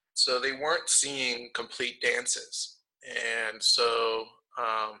lot, so they weren't seeing complete dances. And so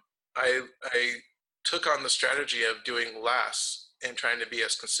I took on the strategy of doing less and trying to be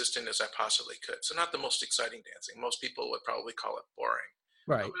as consistent as I possibly could. So not the most exciting dancing. Most people would probably call it boring.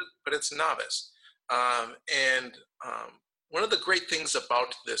 Right. But it's novice. And one of the great things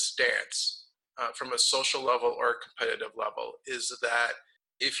about this dance, from a social level or a competitive level, is that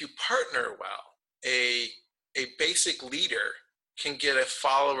if you partner well, a basic leader can get a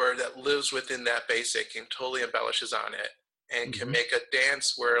follower that lives within that basic and totally embellishes on it, and can make a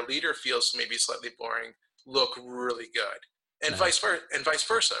dance where a leader feels maybe slightly boring look really good. And vice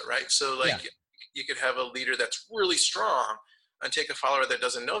versa, right? So you could have a leader that's really strong and take a follower that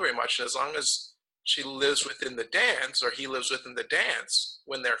doesn't know very much. And as long as she lives within the dance, or he lives within the dance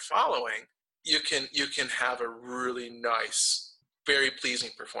when they're following, you can have a really nice, very pleasing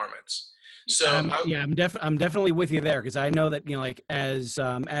performance. So I'm definitely with you there, because I know that as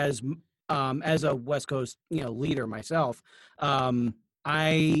a West Coast leader myself,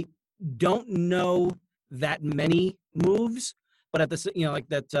 I don't know that many moves, but at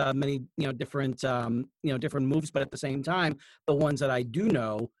the many different different moves, but at the same time, the ones that I do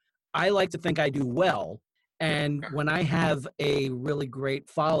know, I like to think I do well. And when I have a really great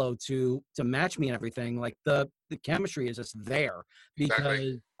follow to match me and everything, like the chemistry is just there,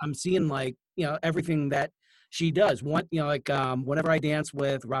 because I'm seeing everything that she does. Whenever I dance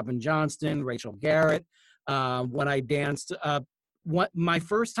with Robin Johnston, Rachel Garrett, when I danced my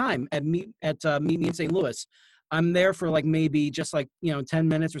first time at Meet Me in St. Louis, I'm there for maybe just 10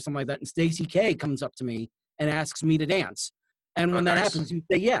 minutes or something like that, and Stacey K comes up to me and asks me to dance. And when that happens, you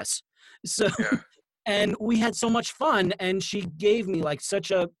say yes. So and we had so much fun, and she gave me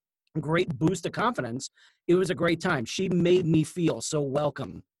such a great boost of confidence. It was a great time. She made me feel so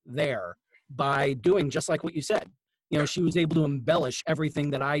welcome there by doing just like what you said. She was able to embellish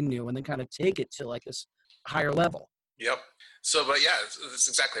everything that I knew and then kind of take it to this higher level. Yep. So, but yeah, that's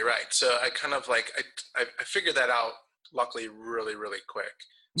exactly right. So I kind of I figured that out, luckily, really, really quick.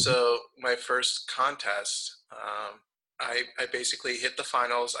 So my first contest, I basically hit the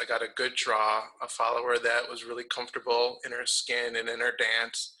finals. I got a good draw, a follower that was really comfortable in her skin and in her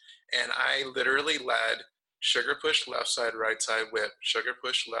dance. And I literally led sugar push, left side, right side, whip, sugar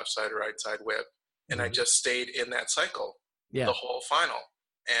push, left side, right side, whip. And I just stayed in that cycle the whole final.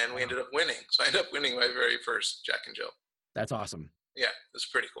 And we ended up winning. So I ended up winning my very first Jack and Jill. That's awesome. Yeah, it's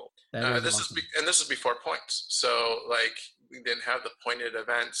pretty cool. This is before points. So we didn't have the pointed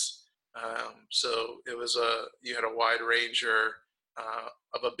events. So it was you had a wide range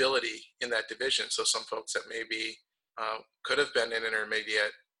of ability in that division. So some folks that maybe could have been in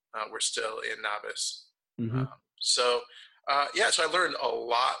intermediate were still in novice. So I learned a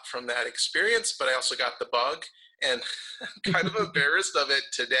lot from that experience, but I also got the bug, and I'm kind of embarrassed of it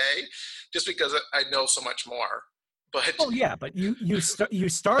today, just because I know so much more. But but you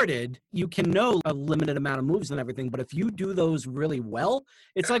started. You can know a limited amount of moves and everything, but if you do those really well,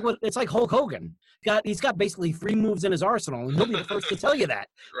 it's like Hulk Hogan. He's got basically 3 moves in his arsenal, and he'll be the first to tell you that.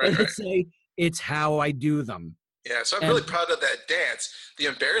 Right. Say it's how I do them. Yeah, so I'm And really proud of that dance. The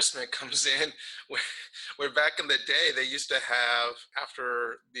embarrassment comes in where back in the day, they used to have,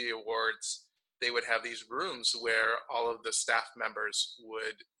 after the awards, they would have these rooms where all of the staff members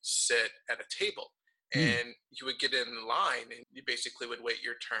would sit at a table. Hmm. And you would get in line and you basically would wait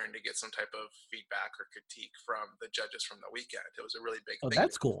your turn to get some type of feedback or critique from the judges from the weekend. It was a really big Oh, thing.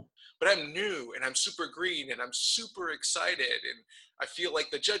 that's cool. But I'm new and I'm super green and I'm super excited. And I feel like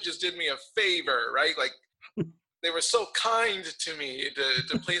the judges did me a favor, right? Like, they were so kind to me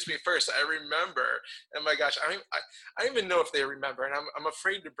to place me first. I remember, and my gosh, I don't even know if they remember, and I'm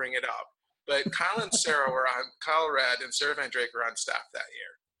afraid to bring it up. But Kyle and Sarah were on, Kyle Redd and Sarah Van Drake were on staff that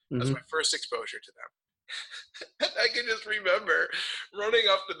year. That was my first exposure to them. I can just remember running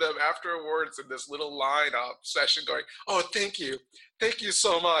up to them after awards in this little line-up session going, "Oh, thank you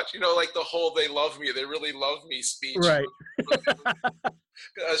so much." You know, like the whole "they love me, they really love me" speech. Right.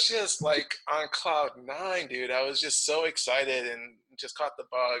 I was just like on cloud nine, dude. I was just so excited and just caught the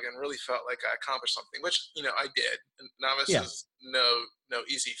bug and really felt like I accomplished something, which, you know, I did. And novice is no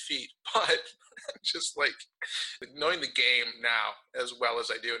easy feat, but just like knowing the game now as well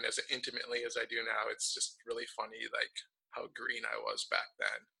as I do and as intimately as I do now, it's just really funny, like how green I was back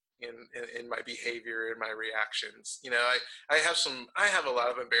then in my behavior and my reactions. You know, I have a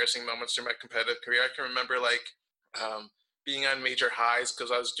lot of embarrassing moments through my competitive career. I can remember being on major highs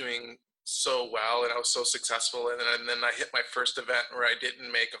because I was doing so well and I was so successful. And then I hit my first event where I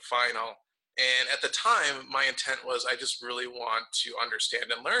didn't make a final. And at the time, my intent was I just really want to understand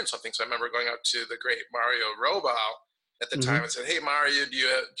and learn something. So I remember going up to the great Mario Robau at the time and said, "Hey, Mario, do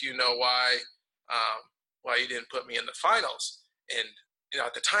you know why you didn't put me in the finals?" And you know,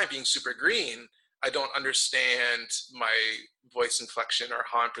 at the time, being super green, I don't understand my voice inflection or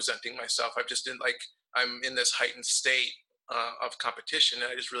how I'm presenting myself. I just didn't I'm in this heightened state of competition,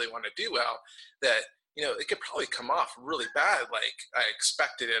 and I just really want to do well. That, you know, it could probably come off really bad, like I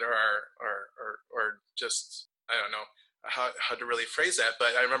expected it, or just, I don't know how to really phrase that.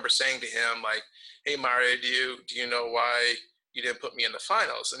 But I remember saying to him, like, "Hey, Mario, do you know why you didn't put me in the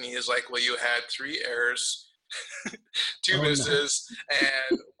finals?" And he was like, "Well, you had 3 errors, 2 misses,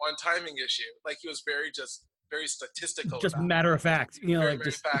 and 1 timing issue." Like, he was very statistical. Just about matter of fact, you know, very, like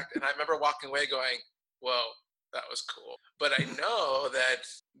very just fact. And I remember walking away going, "Whoa, that was cool." But I know that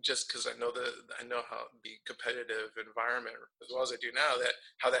just because I know how the competitive environment as well as I do now, that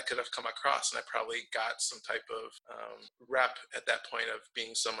how that could have come across, and I probably got some type of rep at that point of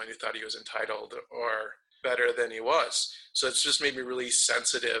being someone who thought he was entitled or better than he was. So it's just made me really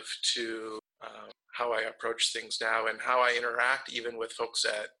sensitive to how I approach things now and how I interact even with folks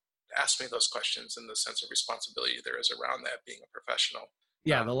that ask me those questions, and the sense of responsibility there is around that, being a professional.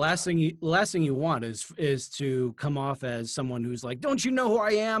 yeah. The last thing you want is to come off as someone who's like, "Don't you know who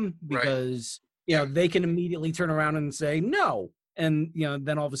I am?" Because you know they can immediately turn around and say no, and you know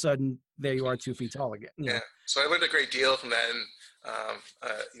then all of a sudden there you are 2 feet tall again. You know? So I learned a great deal from that, and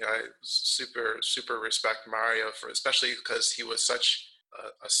you know, I super respect Mario for, especially because he was such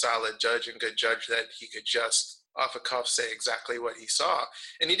a solid judge and good judge that he could just off a cuff say exactly what he saw,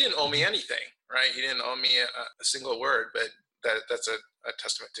 and he didn't owe me anything, right? He didn't owe me a single word, but that's a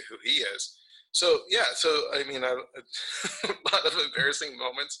testament to who he is. So yeah, so I mean, a lot of embarrassing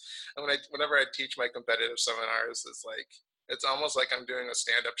moments. And whenever I teach my competitive seminars, it's almost like I'm doing a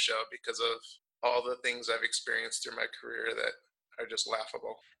stand-up show because of all the things I've experienced through my career that are just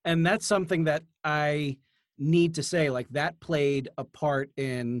laughable. And that's something that I need to say, like that played a part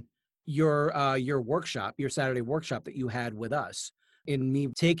in your workshop, your Saturday workshop that you had with us, in me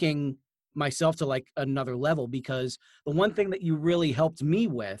taking myself to like another level, because the one thing that you really helped me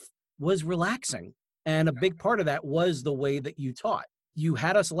with was relaxing. And a big part of that was the way that you taught. You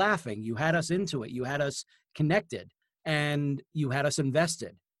had us laughing, you had us into it, you had us connected, and you had us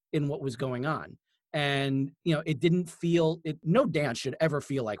invested in what was going on. And, you know, it didn't feel it, no dance should ever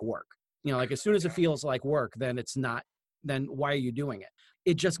feel like work. You know, like as soon as it feels like work, then it's not, then why are you doing it?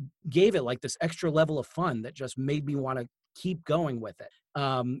 It just gave it like this extra level of fun that just made me want to keep going with it.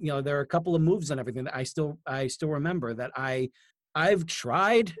 You know, there are a couple of moves and everything that I still remember that I've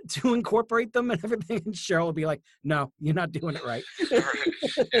tried to incorporate them and everything. And Cheryl will be like, "No, you're not doing it right."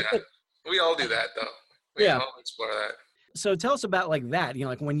 Yeah, we all do that though. We all explore that. So tell us about like that, you know,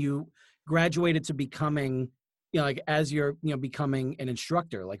 like when you graduated to becoming, you know, like as you're, you know, becoming an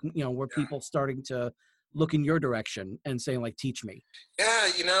instructor, like, you know, were people starting to look in your direction and saying like, "Teach me"? Yeah,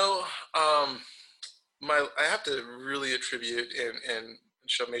 you know, I have to really attribute and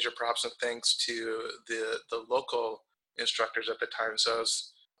show major props and thanks to the local instructors at the time. So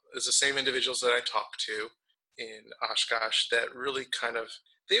it's the same individuals that I talked to in Oshkosh that really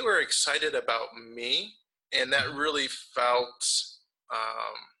they were excited about me and that really felt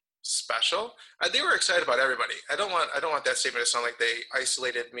special. They were excited about everybody. I don't want that statement to sound like they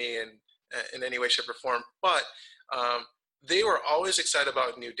isolated me in any way, shape, or form. But they were always excited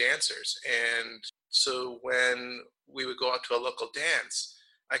about new dancers, and so when we would go out to a local dance,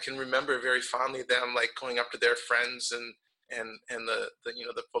 I can remember very fondly them like going up to their friends and the you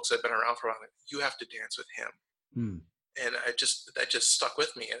know, the folks that have been around for a while, like, you have to dance with him. And that just stuck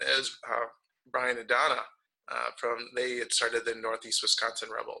with me. And as Brian and Donna they had started the Northeast Wisconsin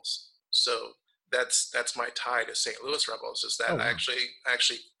Rebels, so that's my tie to St. Louis Rebels, is that I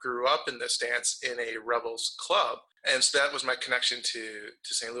actually grew up in this dance in a Rebels club, and so that was my connection to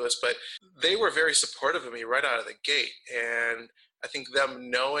St. Louis. But they were very supportive of me right out of the gate, and I think them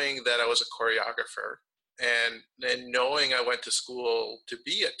knowing that I was a choreographer and knowing I went to school to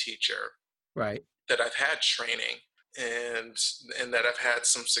be a teacher, right, that I've had training and that I've had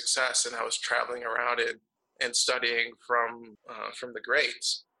some success, and I was traveling around and studying from the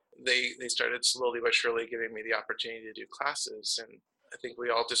greats. They started slowly but surely giving me the opportunity to do classes, and I think we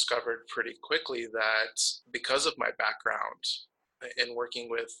all discovered pretty quickly that because of my background in working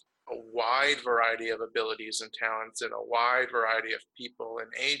with a wide variety of abilities and talents and a wide variety of people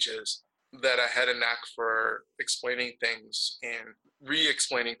and ages, that I had a knack for explaining things and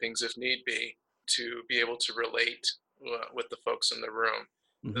re-explaining things if need be, to be able to relate with the folks in the room.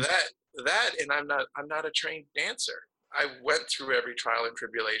 That and I'm not a trained dancer. I went through every trial and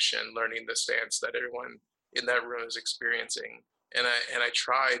tribulation learning this dance that everyone in that room is experiencing, and I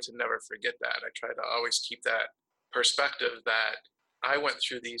try to never forget that. I try to always keep that perspective that I went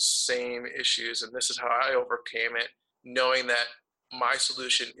through these same issues and this is how I overcame it, knowing that my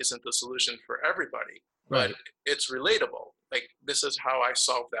solution isn't the solution for everybody, but it's relatable. Like, this is how I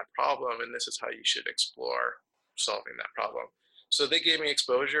solved that problem, and this is how you should explore solving that problem. So they gave me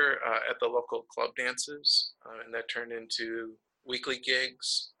exposure at the local club dances, and that turned into weekly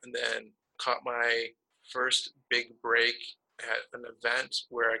gigs, and then caught my first big break at an event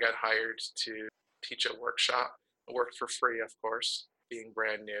where I got hired to teach a workshop. I worked for free, of course, being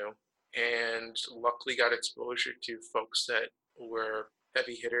brand new, and luckily got exposure to folks that were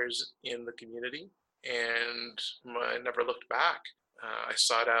heavy hitters in the community, and I never looked back. I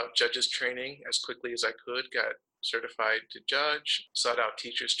sought out judges training as quickly as I could, got certified to judge, sought out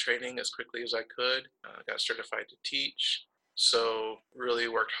teachers training as quickly as I could, got certified to teach. So really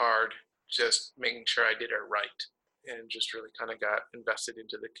worked hard just making sure I did it right, and just really kind of got invested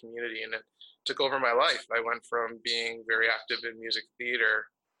into the community, and it took over my life. I went from being very active in music theater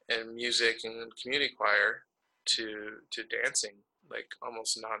and music and community choir to dancing, like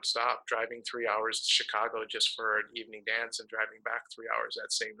almost nonstop, driving 3 hours to Chicago just for an evening dance and driving back 3 hours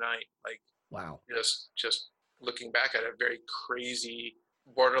that same night. Like, wow, just looking back at a very crazy,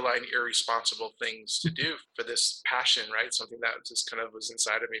 borderline irresponsible things to do for this passion, right? Something that just kind of was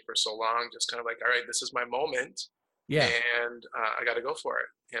inside of me for so long, just kind of like, all right, this is my moment. Yeah. And I got to go for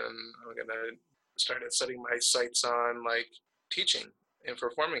it. And I'm going to start setting my sights on like teaching and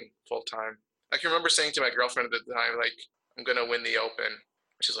performing full time. I can remember saying to my girlfriend at the time, like, I'm going to win the Open.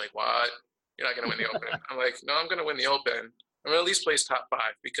 She's like, what? You're not going to win the Open. I'm like, no, I'm going to win the Open. I'm going to at least place top 5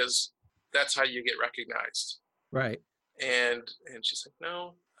 because that's how you get recognized. Right. And she's like,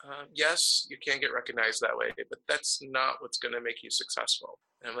 no, yes, you can get recognized that way, but that's not what's going to make you successful.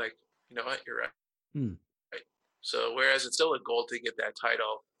 And I'm like, you know what? You're right. Right. So whereas it's still a goal to get that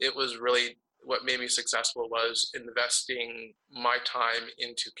title, it was really what made me successful was investing my time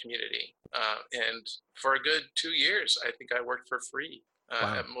into community. And for a good 2 years, I think I worked for free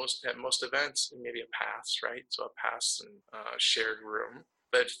at most events, maybe a pass, right? So a pass and shared room.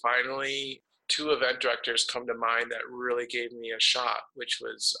 But finally, 2 event directors come to mind that really gave me a shot, which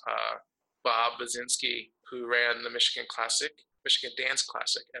was Bob Basinski, who ran the Michigan Dance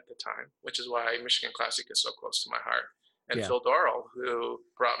Classic at the time, which is why Michigan Classic is so close to my heart. And Phil Dorrell, who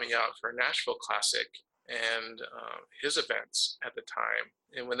brought me out for Nashville Classic and his events at the time.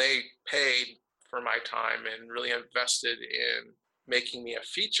 And when they paid for my time and really invested in making me a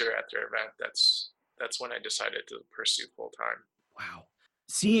feature at their event, that's when I decided to pursue full time. Wow.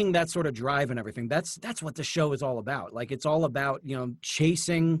 Seeing that sort of drive and everything, that's what the show is all about. Like, it's all about, you know,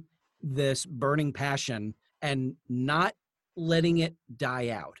 chasing this burning passion and not letting it die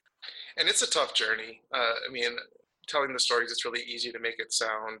out. And it's a tough journey. I mean, telling the stories, it's really easy to make it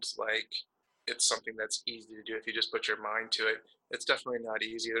sound like it's something that's easy to do if you just put your mind to it. It's definitely not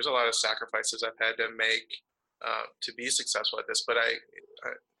easy. There's a lot of sacrifices I've had to make to be successful at this, but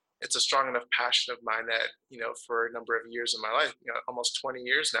it's a strong enough passion of mine that, you know, for a number of years in my life, you know, almost 20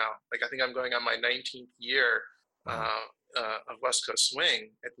 years now, like I think I'm going on my 19th year of West Coast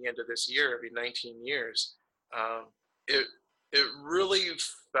Swing. At the end of this year, it'll be 19 years. Um, it it really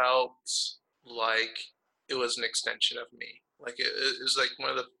felt like it was an extension of me. Like it was like one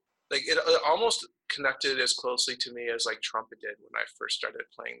of the like it almost connected as closely to me as like trumpet did when I first started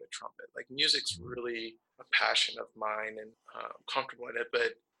playing the trumpet. Like music's really a passion of mine, and I'm comfortable in it.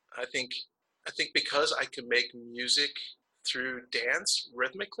 But I think I think because I can make music through dance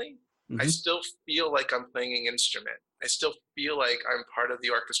rhythmically, I Mm-hmm. still feel like I'm playing an instrument. I still feel like I'm part of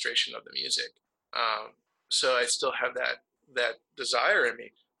the orchestration of the music. Um, so I still have that desire in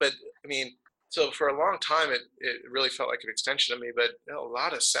me. But I mean, so for a long time, it really felt like an extension of me. But you know, a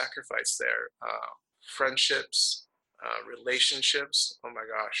lot of sacrifice there, friendships, relationships. Oh my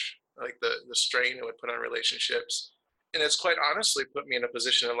gosh, like the strain it would put on relationships, and it's quite honestly put me in a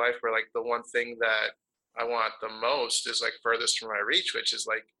position in life where like the one thing that I want the most is like furthest from my reach, which is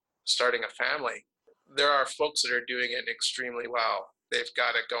like starting a family. There are folks that are doing it extremely well. They've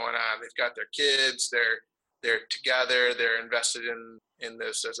got it going on. They've got their kids. They're together. They're invested in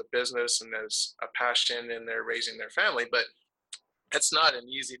this as a business and as a passion, and they're raising their family. But it's not an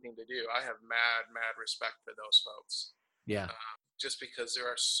easy thing to do. I have mad respect for those folks, Yeah. just because there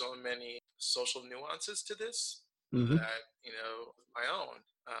are so many social nuances to this Mm-hmm. that my own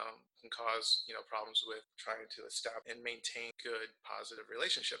can cause problems with trying to establish and maintain good positive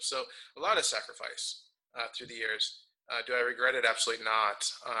relationships. So a lot of sacrifice through the years. Do I regret it? Absolutely not.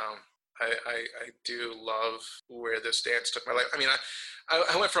 I do love where this dance took my life. I mean,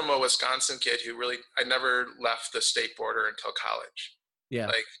 I went from a Wisconsin kid who really, I never left the state border until college. Yeah.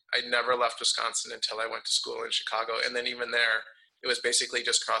 Like, I never left Wisconsin until I went to school in Chicago. And then even there, it was basically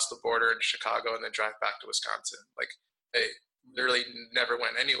just cross the border into Chicago and then drive back to Wisconsin. Like, I literally never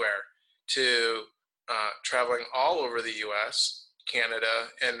went anywhere, to traveling all over the US, Canada,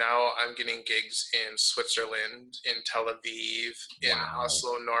 and now I'm getting gigs in Switzerland, in Tel Aviv, in Wow.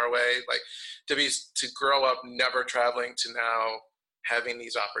 Oslo, Norway. Like, to grow up never traveling to now having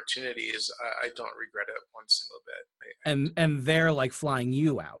these opportunities, I don't regret it one single bit. And they're like flying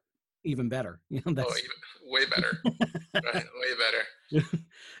you out, even better. Oh, That's even, way better, right? Way better.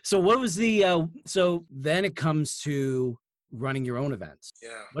 so. What was the so then it comes to running your own events. Yeah,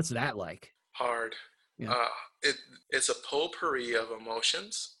 What's that like? hard. Yeah. Uh, it's a potpourri of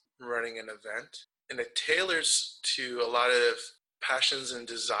emotions running an event, and it tailors to a lot of passions and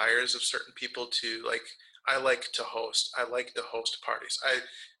desires of certain people. To like, I like to host. I like to host parties.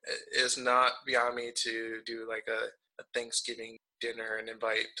 It's not beyond me to do like a Thanksgiving dinner and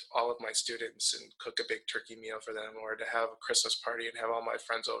invite all of my students and cook a big turkey meal for them, or to have a Christmas party and have all my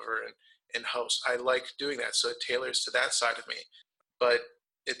friends over and host. I like doing that, so it tailors to that side of me. But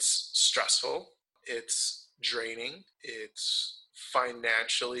it's stressful, it's draining, it's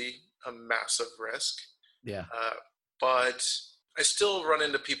financially a massive risk. Yeah. But I still run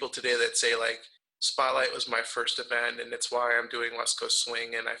into people today that say like, Spotlight was my first event and it's why I'm doing West Coast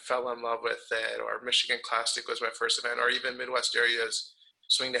Swing and I fell in love with it, or Michigan Classic was my first event, or even Midwest Area's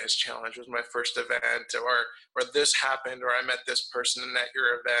Swing Dance Challenge was my first event, or this happened, or I met this person at your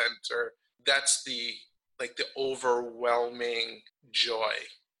event, or that's the overwhelming joy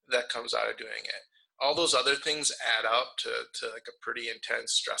that comes out of doing it. All those other things add up to like a pretty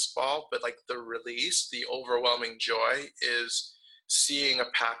intense stress ball, but like the release, the overwhelming joy is seeing a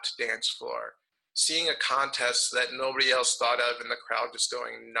packed dance floor, seeing a contest that nobody else thought of, and the crowd just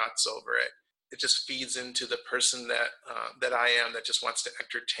going nuts over it. It just feeds into the person that I am, that just wants to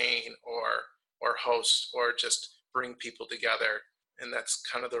entertain or host or just bring people together, and that's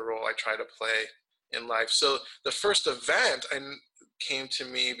kind of the role I try to play in life. So the first event came to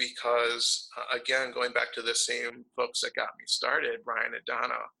me because, again, going back to the same folks that got me started, Brian and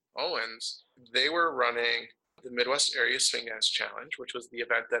Donna Owens, they were running the Midwest Area Swing Dance Challenge, which was the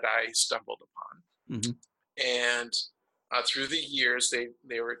event that I stumbled upon. Mm-hmm. And through the years,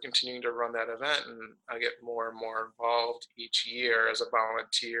 they were continuing to run that event, and I get more and more involved each year as a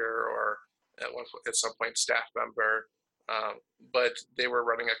volunteer or at some point staff member. But they were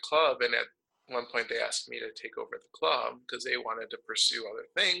running a club, and at one point they asked me to take over the club because they wanted to pursue other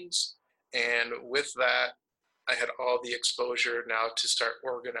things. And with that, I had all the exposure now to start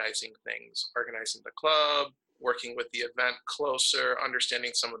organizing things, organizing the club, working with the event closer,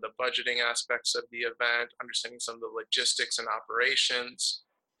 understanding some of the budgeting aspects of the event, understanding some of the logistics and operations.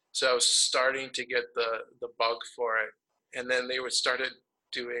 So I was starting to get the bug for it. And then they would started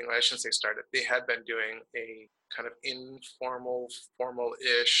doing, I shouldn't say started, they had been doing a kind of informal,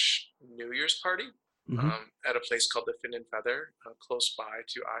 formal-ish New Year's party at a place called the Fin and Feather, close by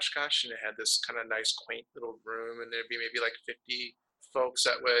to Oshkosh. And it had this kind of nice, quaint little room, and there'd be maybe like 50 folks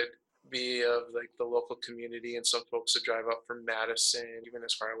that would be of like the local community, and some folks would drive up from Madison, even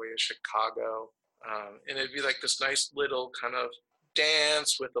as far away as Chicago. And it'd be like this nice little kind of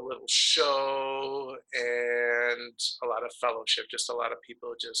dance with a little show and a lot of fellowship, just a lot of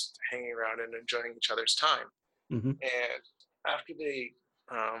people just hanging around and enjoying each other's time. Mm-hmm. And after they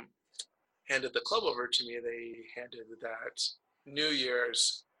handed the club over to me, they handed that New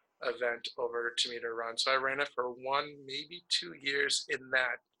Year's event over to me to run. So I ran it for 1, maybe 2 years in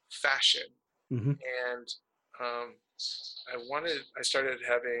that fashion. Mm-hmm. And I started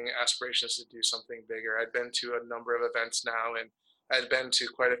having aspirations to do something bigger. I'd been to a number of events now, and I'd been to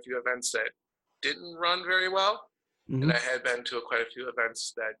quite a few events that didn't run very well. Mm-hmm. And I had been to quite a few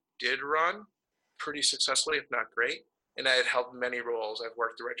events that did run pretty successfully, if not great. And I had held many roles. I've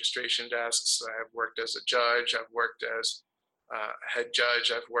worked the registration desks. I've worked as a judge. I've worked as head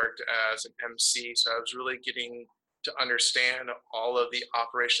judge. I've worked as an MC. So I was really getting to understand all of the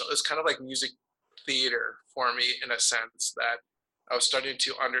operational. It's kind of like music theater for me, in a sense, that I was starting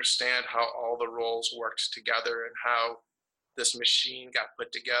to understand how all the roles worked together and how this machine got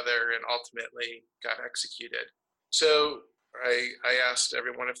put together and ultimately got executed. So I asked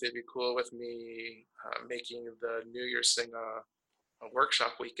everyone if they'd be cool with me making the New Year's thing a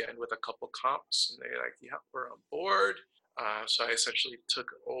workshop weekend with a couple comps, and they're like, yeah, we're on board. So I essentially took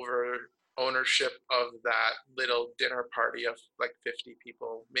over ownership of that little dinner party of like 50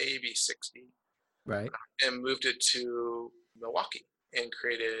 people, maybe 60, Right. and moved it to Milwaukee and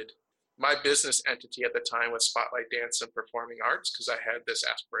created my business entity at the time was Spotlight Dance and Performing Arts, because I had this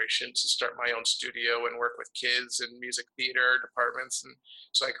aspiration to start my own studio and work with kids and music theater departments. And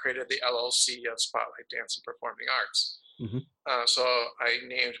so I created the LLC of Spotlight Dance and Performing Arts. Mm-hmm. So I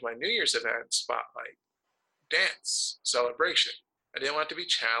named my New Year's event Spotlight Dance Celebration. I didn't want it to be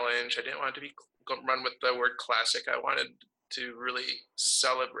challenge. I didn't want it to be run with the word classic. I wanted to really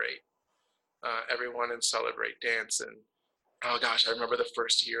celebrate everyone and celebrate dance. And oh gosh, I remember the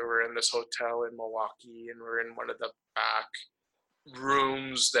first year we're in this hotel in Milwaukee, and we're in one of the back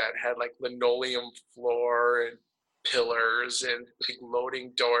rooms that had like linoleum floor and pillars and big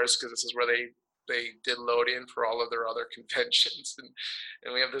loading doors, because this is where they did load in for all of their other conventions.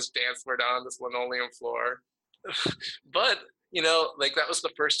 And we have this dance floor down on this linoleum floor. But, like that was the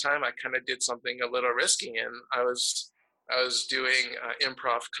first time I kind of did something a little risky. And I was doing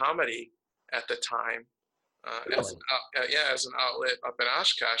improv comedy at the time. As an outlet up in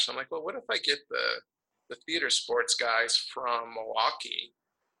Oshkosh. I'm like, well, what if I get the theater sports guys from Milwaukee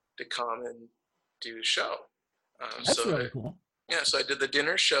to come and do a show? That's really cool. Yeah, so I did the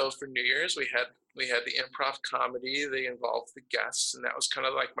dinner show for New Year's. We had the improv comedy. They involved the guests, and that was kind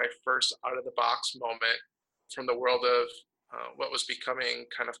of like my first out of the box moment from the world of what was becoming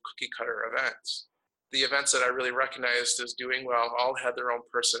kind of cookie cutter events. The events that I really recognized as doing well all had their own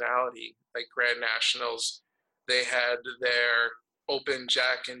personality. Like Grand Nationals, they had their open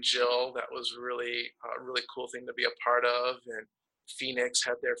Jack and Jill. That was really a really cool thing to be a part of. And Phoenix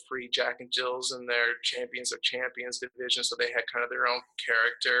had their free Jack and Jills in their Champions of Champions division. So they had kind of their own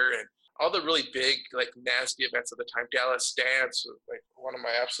character. And all the really big, like nasty events at the time, Dallas Dance was like one of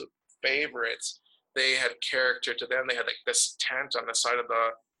my absolute favorites. They had character to them. They had like this tent on the side of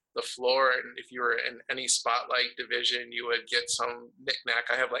the floor. And if you were in any spotlight division, you would get some knickknack.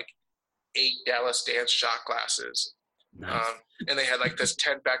 I have like 8 Dallas Dance shot glasses. Nice. And they had like this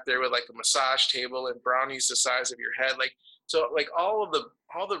tent back there with like a massage table and brownies the size of your head. So all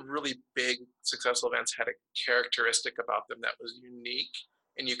the really big successful events had a characteristic about them that was unique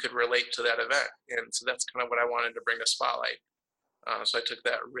and you could relate to that event. And so that's kind of what I wanted to bring to Spotlight. So I took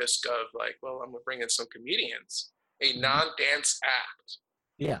that risk of like, well, I'm gonna bring in some comedians, a non-dance act.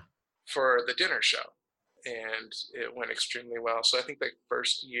 Yeah. For the dinner show. And it went extremely well. So I think the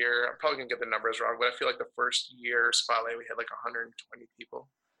first year, I'm probably gonna get the numbers wrong, but I feel like the first year Spotlight, we had like 120 people.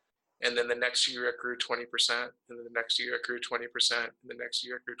 And then the next year it grew 20%. And then the next year it grew 20%. And the next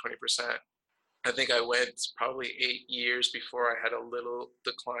year it grew 20%. I think I went probably 8 years before I had a little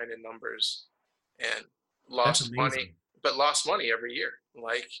decline in numbers and lost money, but lost money every year.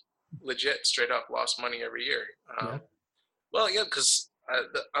 Like legit, straight up lost money every year. Well, yeah, because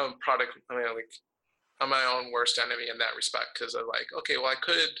I'm my own worst enemy in that respect, because I'm like, okay, well, I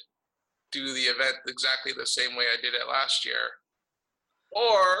could do the event exactly the same way I did it last year,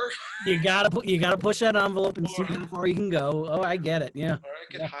 or you gotta push that envelope and see how far you can go. Oh, I get it. Yeah. Or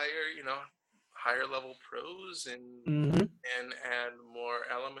I could higher level pros and add more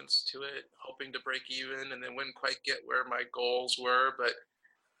elements to it, hoping to break even, and then wouldn't quite get where my goals were. But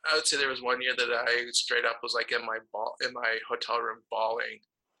I would say there was one year that I straight up was like in my hotel room bawling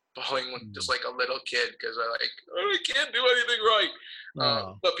just like a little kid, because I can't do anything right.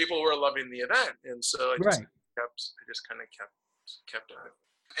 But people were loving the event, and so I just kind of kept on it.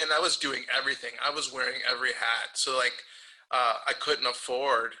 And I was doing everything. I was wearing every hat. So like, I couldn't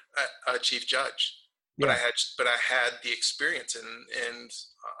afford a chief judge, but Yeah. I had the experience, and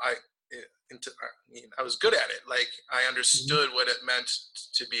I, I mean, I was good at it. Like I Mhm. understood what it meant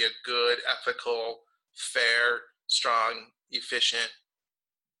to be a good, ethical, fair, strong, efficient,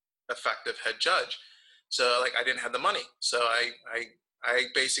 effective head judge. So like I didn't have the money. So I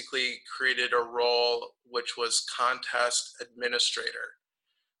basically created a role which was contest administrator,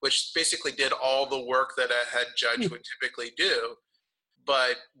 which basically did all the work that a head judge would typically do.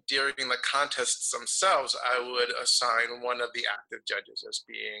 But during the contests themselves, I would assign one of the active judges as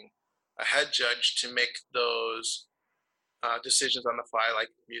being a head judge to make those decisions on the fly, like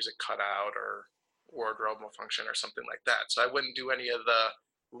music cutout or wardrobe malfunction or something like that. So I wouldn't do any of the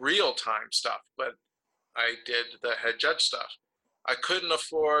real time stuff, but I did the head judge stuff. I couldn't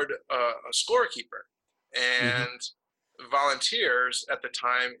afford a scorekeeper, Mhm. and volunteers at the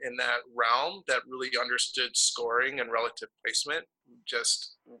time in that realm that really understood scoring and relative placement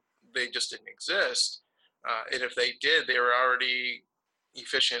just they just didn't exist. And if they did, they were already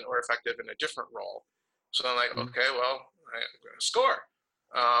efficient or effective in a different role. So I'm like, Mhm. okay, well, I'm going to score.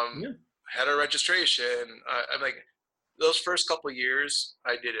 Um, Yeah. Had a registration. I'm like, those first couple of years,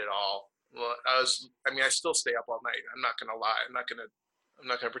 I did it all. Well, I mean, I still stay up all night. I'm not going to lie. I'm not going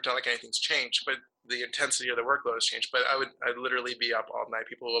to pretend like anything's changed, but the intensity of the workload has changed. But I'd literally be up all night.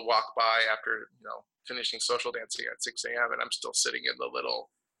 People would walk by after, finishing social dancing at 6 a.m. and I'm still sitting in the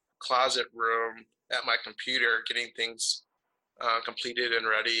little closet room at my computer getting things completed and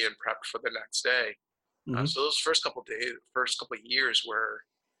ready and prepped for the next day. Mhm. So those first couple of years were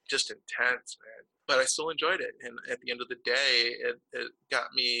just intense, man. But I still enjoyed it, and at the end of the day, it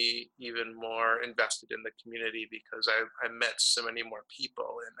got me even more invested in the community because I met so many more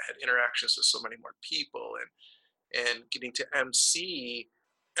people and had interactions with so many more people, and getting to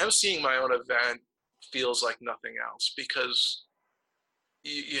emceeing my own event feels like nothing else because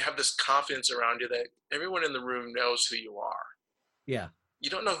you have this confidence around you that everyone in the room knows who you are. Yeah. You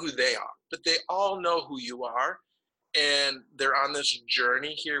don't know who they are, but they all know who you are, and they're on this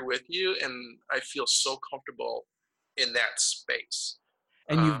journey here with you, and I feel so comfortable in that space.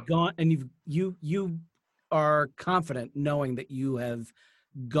 And you've gone and you are confident knowing that you have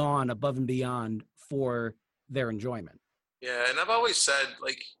gone above and beyond for their enjoyment. Yeah, and I've always said,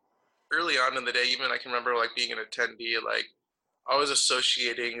 like, early on in the day, even I can remember like being an attendee, like I was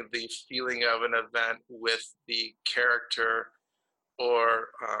associating the feeling of an event with the character, or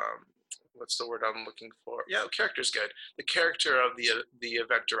what's the word I'm looking for? Yeah, character's good. The character of the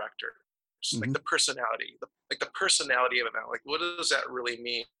event director, like Mhm. the personality, like the personality of an event. Like, what does that really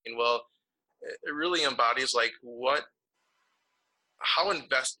mean? Well, it really embodies like how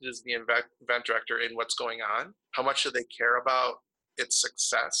invested is the event director in what's going on? How much do they care about its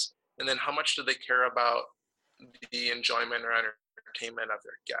success? And then how much do they care about the enjoyment or entertainment of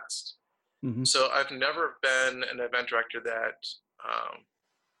their guests? Mhm. So I've never been an event director that um,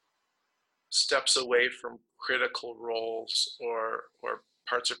 steps away from critical roles or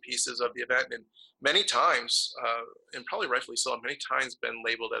parts or pieces of the event, and many times, and probably rightfully so, many times been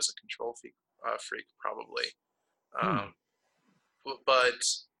labeled as a control freak, probably. Hmm. Um, but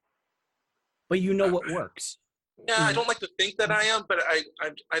But you know uh, what works. yeah, I W- don't like to think that I am, but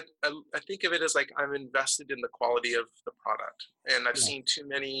I think of it as like I'm invested in the quality of the product, and I've Yeah. seen too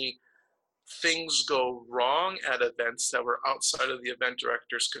many things go wrong at events that were outside of the event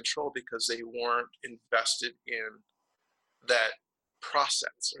director's control because they weren't invested in that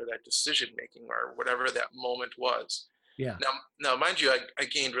process or that decision making or whatever that moment was. Yeah. Now, mind you, I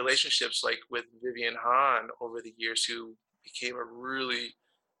gained relationships like with Vivian Hahn over the years, who became a really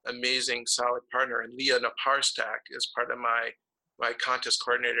amazing, solid partner, and Leah Naparstak is part of my contest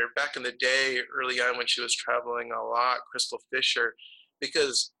coordinator. Back in the day, early on when she was traveling a lot, Crystal Fisher,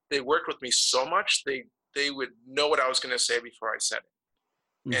 because they worked with me so much, they would know what I was going to say before I said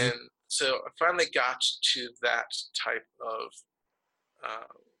it. Mhm. And so I finally got to that type of uh,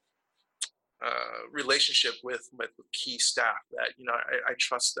 relationship with key staff that I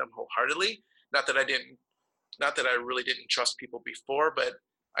trust them wholeheartedly. Not that I didn't, not that I really didn't trust people before, but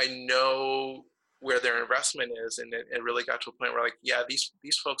I know where their investment is, and it really got to a point where like, yeah, these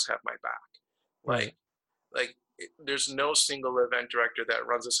folks have my back. Right. Like there's no single event director that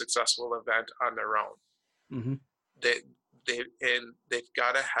runs a successful event on their own. Mhm. They they've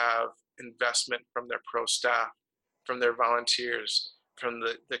got to have investment from their pro staff, from their volunteers, from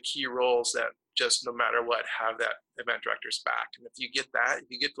the key roles that just no matter what have that event director's back. And if you get that, if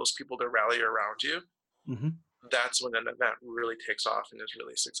you get those people to rally around you, Mhm. that's when an event really takes off and is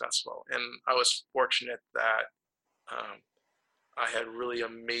really successful. And I was fortunate that um, I had really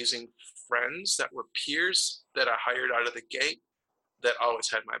amazing friends that were peers that I hired out of the gate that always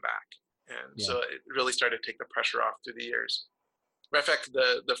had my back. And Yeah. so it really started to take the pressure off through the years. Matter of fact,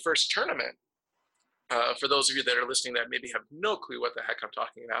 the first tournament, for those of you that are listening that maybe have no clue what the heck I'm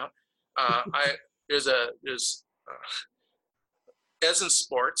talking about, there's as in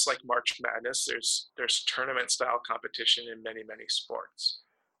sports like March Madness, there's tournament style competition in many sports.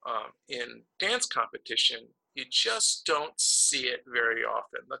 In dance competition, you just don't see it very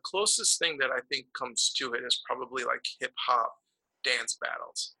often. The closest thing that I think comes to it is probably like hip hop dance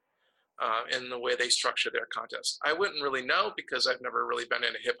battles, in the way they structure their contests. I wouldn't really know because I've never really been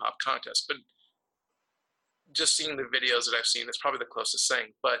in a hip hop contest, but just seeing the videos that I've seen is probably the closest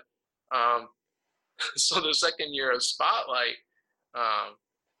thing. But so the second year of Spotlight,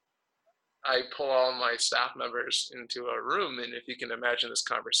 I pull all my staff members into a room, and if you can imagine this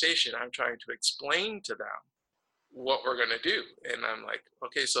conversation, I'm trying to explain to them what we're going to do. And I'm like,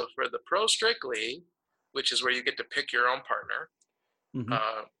 okay, so for the Pro Strictly, which is where you get to pick your own partner,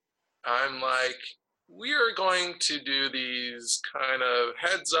 I'm like, we are going to do these kind of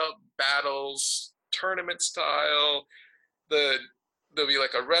heads up battles, tournament style. There'll be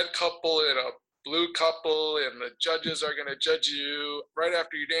like a red couple and a blue couple, and the judges are going to judge you right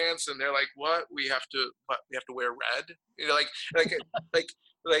after you dance, and they're like, what, we have to wear red, you know,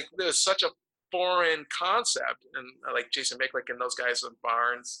 like there's such a foreign concept. And like Jason Bakelik and those guys in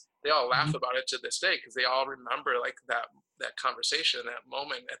Barnes, they all laugh about it to this day because they all remember like that conversation, that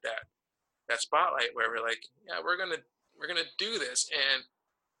moment at that Spotlight where we're like, yeah, we're gonna do this. And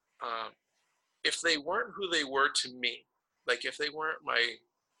if they weren't who they were to me, like if they weren't my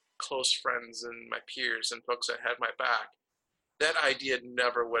close friends and my peers and folks that had my back, that idea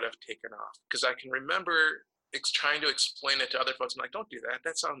never would have taken off. Because I can remember trying to explain it to other folks. I'm like, don't do that.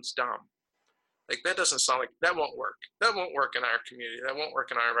 That sounds dumb. Like, that doesn't sound like, that won't work. That won't work in our community. That won't work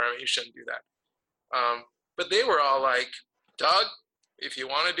in our environment. You shouldn't do that. But they were all like, Doug, if you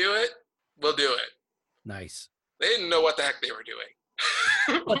want to do it, we'll do it. Nice. They didn't know what the heck they were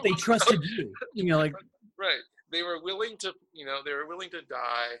doing. But they trusted you. You know, like, right. They were willing to,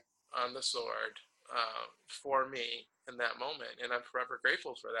 die on the sword for me in that moment. And I'm forever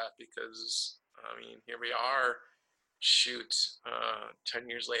grateful for that because, I mean, here we are, 10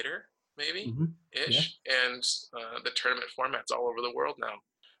 years later, maybe, ish. Yeah. And the tournament format's all over the world now.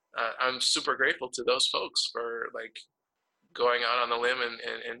 I'm super grateful to those folks for, like, going out on the limb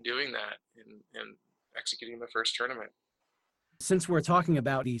and doing that and executing the first tournament. Since we're talking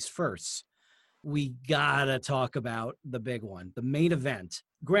about these firsts, we gotta talk about the big one, the main event.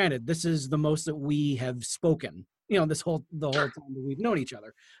 Granted, this is the most that we have spoken, the whole time that we've known each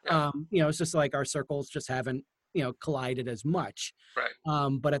other. Yeah. It's just like our circles just haven't, collided as much. Right.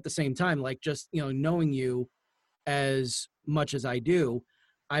 But at the same time, like just, knowing you as much as I do,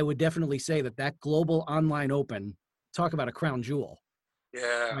 I would definitely say that Global Online Open, talk about a crown jewel.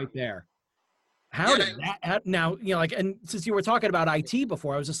 Yeah. Right there. How did that now, and since you were talking about IT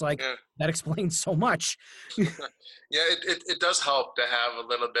before, I was just like, that explains so much. Yeah, it does help to have a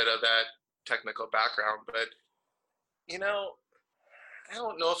little bit of that technical background, but, I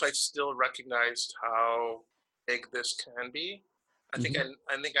don't know if I still recognized how big this can be. I think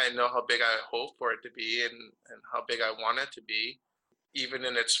I know how big I hope for it to be and how big I want it to be. Even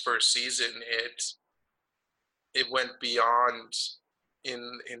in its first season, it went beyond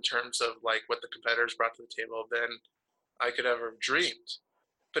in terms of like what the competitors brought to the table than I could ever have dreamed.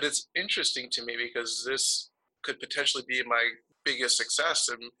 But it's interesting to me because this could potentially be my biggest success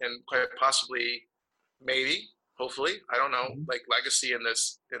and quite possibly, maybe, hopefully, I don't know, like legacy in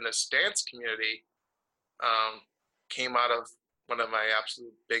this dance community came out of one of my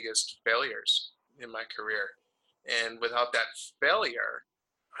absolute biggest failures in my career. And without that failure,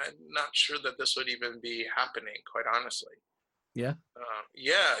 I'm not sure that this would even be happening, quite honestly. Yeah.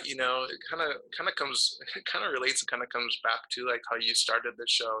 It kind of relates and kind of comes back to like how you started the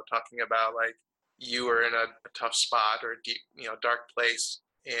show talking about like you were in a tough spot or a deep, dark place,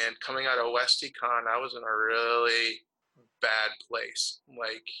 and coming out of WestEcon, I was in a really bad place.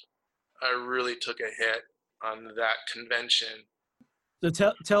 Like I really took a hit on that convention. So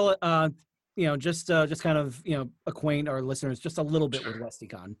tell just kind of, acquaint our listeners just a little bit with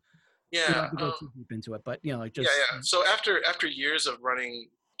WestEcon. Yeah. You don't have to go too deep into it, but just. Yeah. So after years of running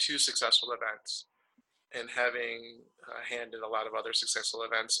 2 successful events and having a hand in a lot of other successful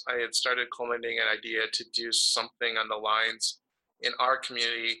events, I had started culminating an idea to do something on the lines in our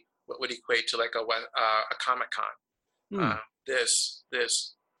community, what would equate to like a Comic-Con. This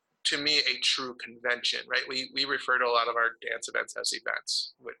to me a true convention, right? We refer to a lot of our dance events as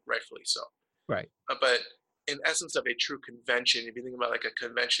events, rightfully so. Right. But in essence of a true convention, if you think about like a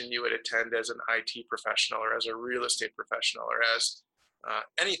convention you would attend as an IT professional or as a real estate professional or as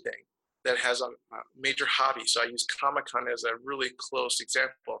anything that has a major hobby. So I use Comic-Con as a really close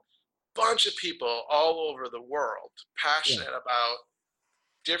example. Bunch of people all over the world passionate about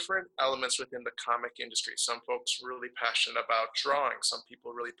different elements within the comic industry. Some folks really passionate about drawing. Some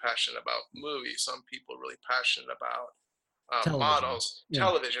people really passionate about movies. Some people really passionate about models,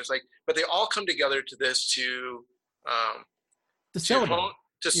 television. It's like, but they all come together to this to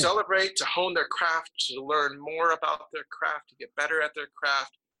celebrate, to hone their craft, to learn more about their craft, to get better at their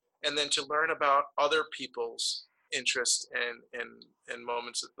craft, and then to learn about other people's interests and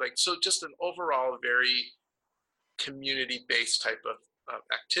moments. Like, so just an overall very community-based type of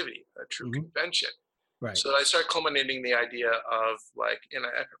activity, a true convention. Right. So I started culminating the idea of like, and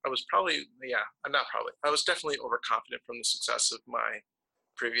I was probably, I was definitely overconfident from the success of my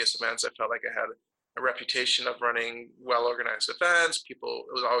previous events. I felt like I had a reputation of running well-organized events. It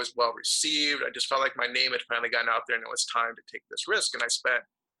was always well received. I just felt like my name had finally gotten out there and it was time to take this risk. And I spent,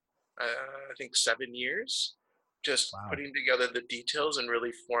 I think 7 years just putting together the details and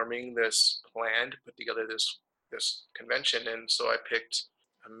really forming this plan to put together this convention. And so I picked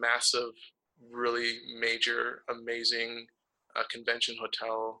a massive, really major, amazing convention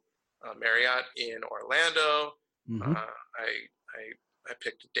hotel, Marriott in Orlando. I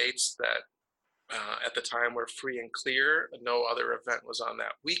picked dates that at the time were free and clear. No other event was on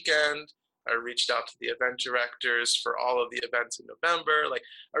that weekend. I reached out to the event directors for all of the events in November. Like,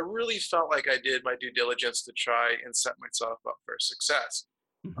 I really felt like I did my due diligence to try and set myself up for success.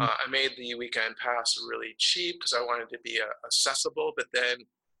 I made the weekend pass really cheap because I wanted to be accessible, but then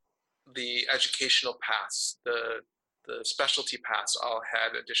the educational pass, the specialty pass all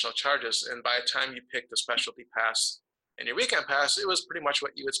had additional charges. And by the time you picked the specialty pass and your weekend pass, it was pretty much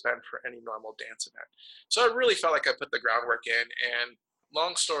what you would spend for any normal dance event. So I really felt like I put the groundwork in. And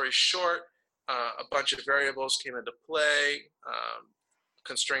long story short, a bunch of variables came into play,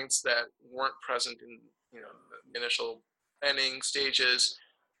 constraints that weren't present in the initial planning stages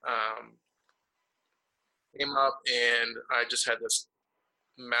came up, and I just had this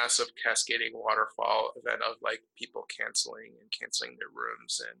massive cascading waterfall event of like people canceling their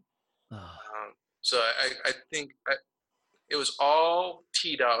rooms. And so I think it was all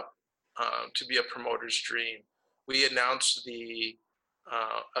teed up to be a promoter's dream. We announced the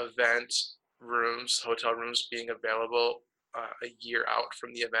event rooms, hotel rooms being available a year out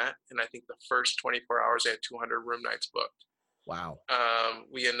from the event. And I think the first 24 hours, I had 200 room nights booked. Wow.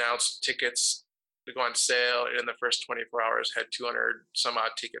 We announced tickets to go on sale, and in the first 24 hours had 200 some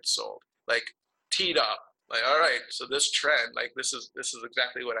odd tickets sold. Like, teed up. Like, all right, so this trend, like this is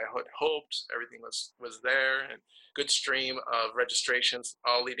exactly what I had hoped. Everything was there, and good stream of registrations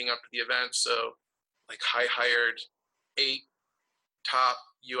all leading up to the event. So like, I hired 8 top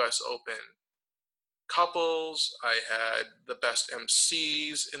US Open couples. I had the best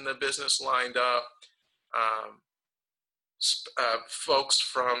MCs in the business lined up. Folks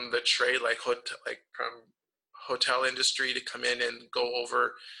from the trade, like from hotel industry, to come in and go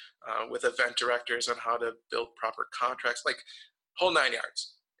over with event directors on how to build proper contracts, like whole 9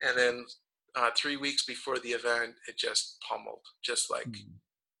 yards. And then 3 weeks before the event, it just pummeled, just like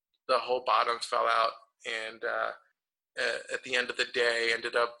the whole bottom fell out. And at the end of the day,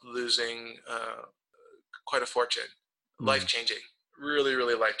 ended up losing quite a fortune. Life-changing, really,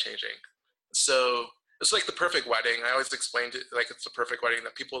 really life-changing. So it's like the perfect wedding. I always explained it like it's the perfect wedding. The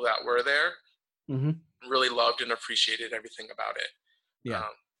people that were there really loved and appreciated everything about it. Yeah.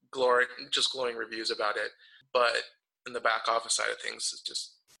 Glowing reviews about it. But in the back office side of things, it's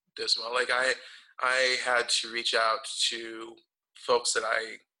just dismal. Like, I had to reach out to folks that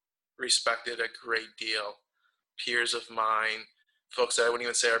I respected a great deal, peers of mine, folks that I wouldn't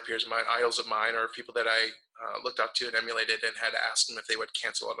even say are peers of mine, idols of mine, or people that I looked up to and emulated, and had to ask them if they would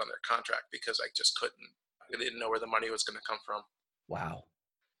cancel out on their contract because I just couldn't. I didn't know where the money was going to come from. Wow.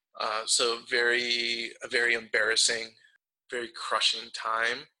 So a very embarrassing, very crushing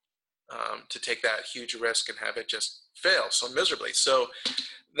time to take that huge risk and have it just fail so miserably. So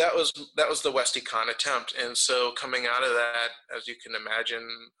that was the WestEcon attempt. And so coming out of that, as you can imagine,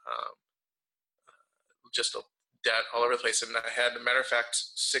 just a debt all over the place. And I had, a matter of fact,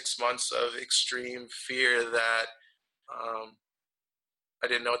 6 months of extreme fear that I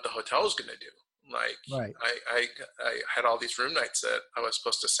didn't know what the hotel was going to do. Like, right. I had all these room nights that I was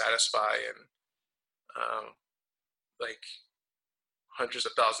supposed to satisfy, and like hundreds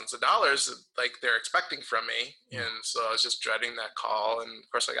of thousands of dollars like they're expecting from me. And so I was just dreading that call. And of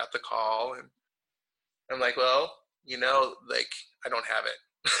course I got the call, and I'm like, well, like, I don't have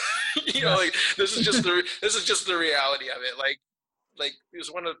it. Like this is just the reality of it. Like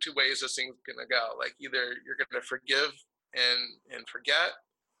there's one of two ways this thing's gonna go. Like either you're gonna forgive and forget,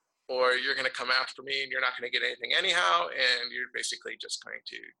 or you're gonna come after me and you're not gonna get anything anyhow, and you're basically just going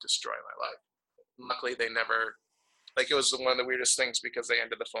to destroy my life. Luckily, they never. Like it was one of the weirdest things because they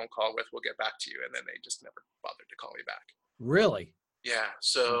ended the phone call with "We'll get back to you," and then they just never bothered to call me back. Really? Yeah.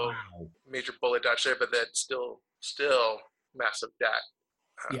 So Wow. major bullet dodge there, but that's still massive debt.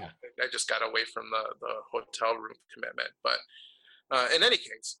 Yeah. I just got away from the hotel room commitment, but in any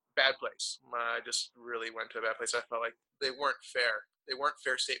case, bad place. I just really went to a bad place. I felt like they weren't fair. They weren't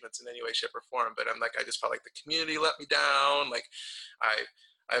fair statements in any way, shape, or form. But I just felt like the community let me down. Like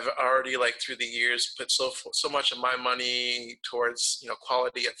I've already through the years put so much of my money towards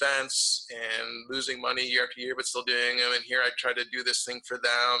quality events and losing money year after year, but still doing them. And here I try to do this thing for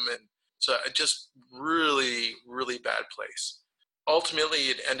them, and so it just really, really bad place. Ultimately,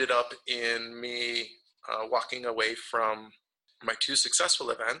 it ended up in me walking away from my two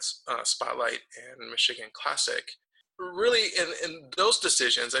successful events, Spotlight and Michigan Classic. Really, in those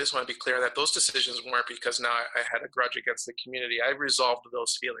decisions, I just want to be clear that those decisions weren't because now I had a grudge against the community. I resolved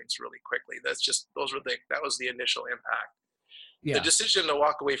those feelings really quickly. That was the initial impact. Yeah. The decision to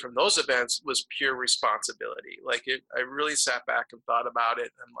walk away from those events was pure responsibility. I really sat back and thought about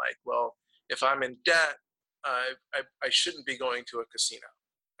it. And well, if I'm in debt, I shouldn't be going to a casino.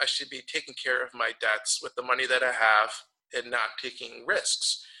 I should be taking care of my debts with the money that I have and not taking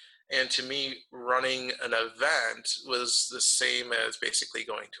risks. And to me, running an event was the same as basically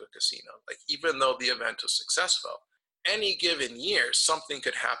going to a casino. Even though the event was successful, any given year, something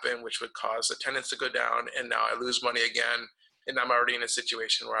could happen which would cause attendance to go down, and now I lose money again, and I'm already in a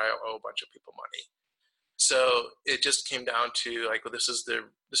situation where I owe a bunch of people money. So it just came down to well, this is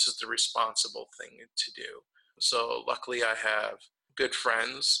the responsible thing to do. So luckily I have good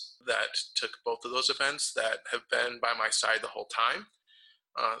friends that took both of those events that have been by my side the whole time.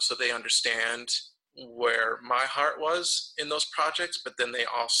 So they understand where my heart was in those projects, but then they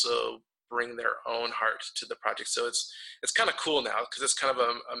also bring their own heart to the project. So it's kind of cool now because it's kind of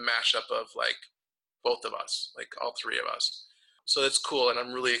a mashup of both of us, all three of us. So it's cool, and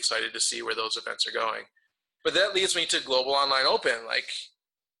I'm really excited to see where those events are going. But that leads me to Global Online Open.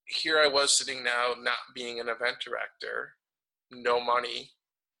 Here I was sitting now not being an event director, no money,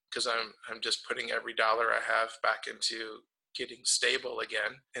 because I'm just putting every dollar I have back into getting stable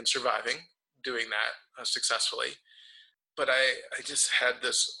again and surviving, doing that successfully. But I just had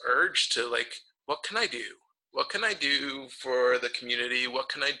this urge to what can I do? What can I do for the community? What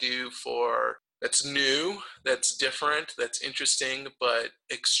can I do that's new, that's different, that's interesting, but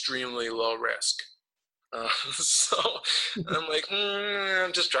extremely low risk? So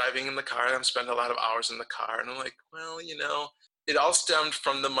I'm I'm just driving in the car, and I'm spending a lot of hours in the car, and I'm well, it all stemmed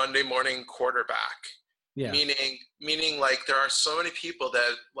from the Monday morning quarterback. Yeah. Meaning there are so many people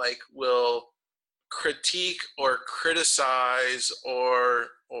that will critique or criticize or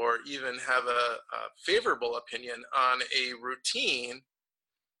even have a favorable opinion on a routine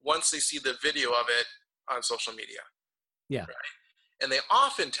once they see the video of it on social media. Yeah. Right? And they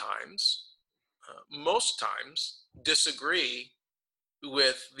oftentimes, most times, disagree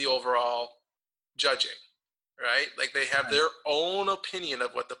with the overall judging, right? They have their own opinion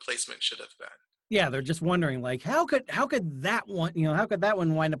of what the placement should have been. Yeah, they're just wondering how could that one, how could that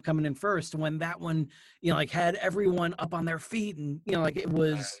one wind up coming in first when that one, had everyone up on their feet, and it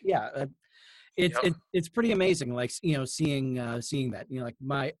was it's pretty amazing seeing that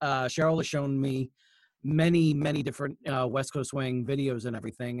my Cheryl has shown me many different West Coast Swing videos and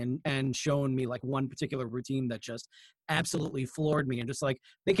everything, and shown me one particular routine that just absolutely floored me, and just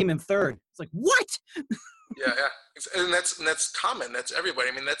they came in third. It's what? Yeah, and that's common. That's everybody.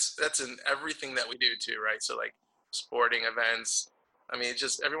 I mean, that's in everything that we do too, right? So sporting events. I mean,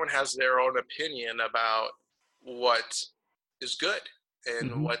 just everyone has their own opinion about what is good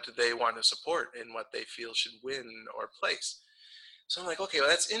and what they want to support and what they feel should win or place. So I'm okay, well,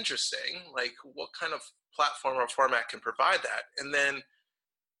 that's interesting. What kind of platform or format can provide that? And then,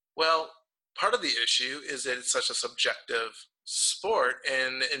 well, part of the issue is that it's such a subjective sport,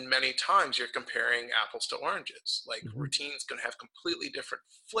 and many times you're comparing apples to oranges. Routines can have completely different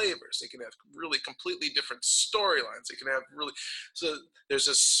flavors. They can have really completely different storylines. They can have so there's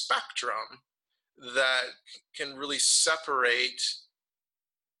a spectrum that can really separate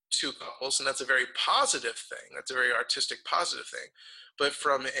two couples, and that's a very positive thing. That's a very artistic, positive thing. But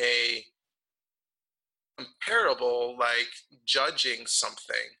from a comparable, judging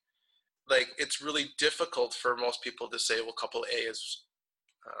something, it's really difficult for most people to say, well, couple A has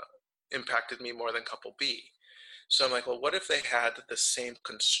impacted me more than couple B. So I'm like, well, what if they had the same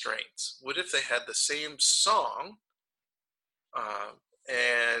constraints? What if they had the same song, uh,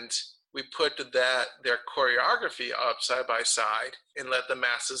 and we put their choreography up side by side and let the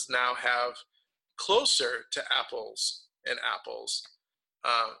masses now have closer to apples and apples,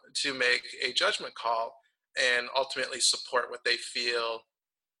 to make a judgment call and ultimately support what they feel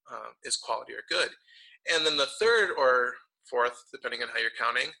is quality or good. And then the third or fourth, depending on how you're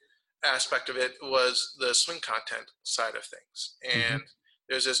counting, aspect of it was the swing content side of things. And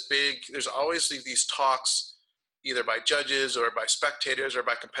there's always these talks, either by judges or by spectators or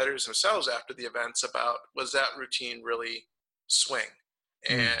by competitors themselves after the events, about, was that routine really swing?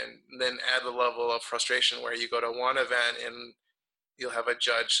 And then add the level of frustration where you go to one event and you'll have a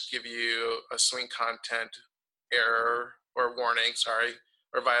judge give you a swing content error or warning,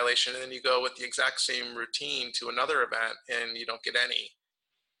 or violation, and then you go with the exact same routine to another event and you don't get any.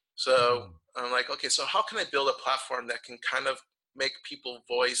 So I'm like, okay, so how can I build a platform that can kind of make people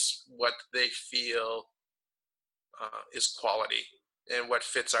voice what they feel is quality and what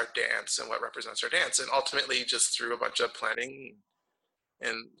fits our dance and what represents our dance? And ultimately, just through a bunch of planning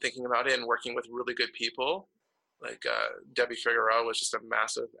and thinking about it and working with really good people, like Debbie Figueroa was just a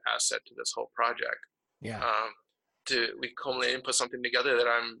massive asset to this whole project. Yeah. We culminated and put something together that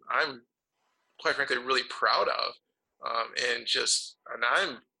I'm quite frankly really proud of, and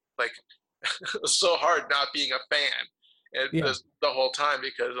I'm like so hard not being a fan and the whole time,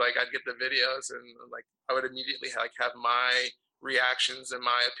 because like I'd get the videos and like I would immediately have my reactions and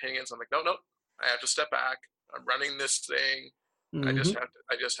my opinions. I'm like, no, I have to step back. I'm running this thing. I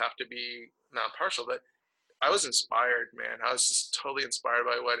just have to be non-partial. But I was inspired, man. I was just totally inspired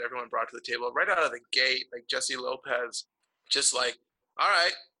by what everyone brought to the table right out of the gate. Like Jesse Lopez, just like, all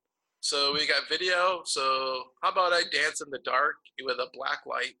right, so we got video. So how about I dance in the dark with a black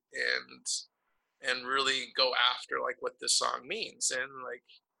light and really go after like what this song means? And like,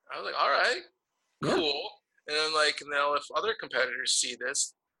 I was like, all right, cool. And then like, now if other competitors see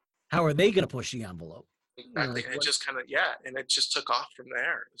this, how are they going to push the envelope? Exactly. And it just kind of, and it just took off from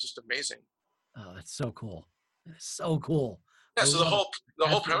there. It's just amazing. Oh, that's so cool. It's so cool. Yeah, so the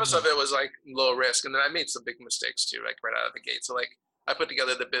whole premise of it was like low risk, and then I made some big mistakes too, like right out of the gate. So like I put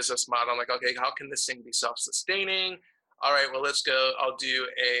together the business model. I'm like, okay, how can this thing be self-sustaining? All right, well, let's go.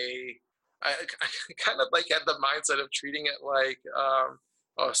 I kind of like had the mindset of treating it like,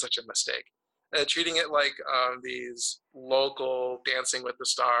 such a mistake. Treating it like these local Dancing with the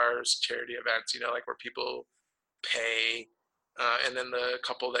Stars charity events, like where people pay, and then the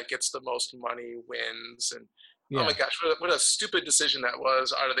couple that gets the most money wins. And oh my gosh, what a stupid decision that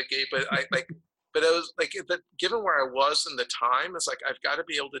was out of the gate. But but it was like, given where I was in the time, it's like, I've got to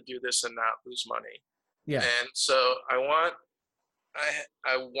be able to do this and not lose money. Yeah. And so I want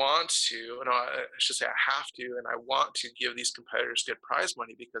to, and I should say I have to, and I want to give these competitors good prize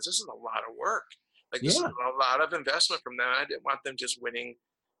money, because this is a lot of work. Like this is a lot of investment from them. I didn't want them just winning.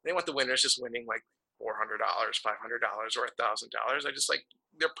 I didn't want the winners just winning like $400, $500, or $1,000. I just like,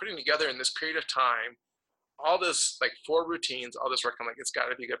 they're putting together in this period of time all this, like 4 routines, all this work. I'm like, it's got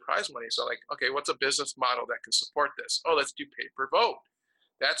to be good prize money. So like, okay, what's a business model that can support this? Oh, let's do pay per vote.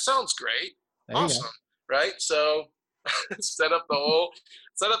 That sounds great. Awesome. Right? So set up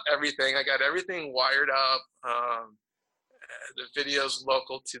everything. I got everything wired up. The videos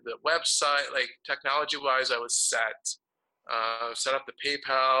local to the website, like technology wise, I was set. Set up the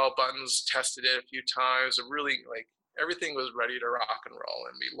PayPal buttons, tested it a few times. Really, like, everything was ready to rock and roll,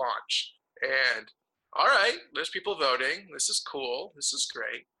 and we launched. And all right, there's people voting. This is cool. This is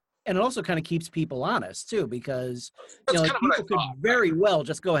great. And it also kind of keeps people honest too, because people could very well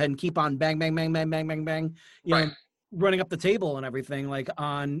just go ahead and keep on bang, bang, bang, bang, bang, bang, bang, know, running up the table and everything, like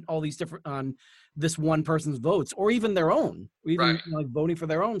on all these different, on this one person's votes, or even their own, or even like voting for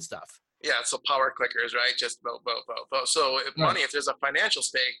their own stuff. Yeah, so power clickers, right? Just vote. So if if there's a financial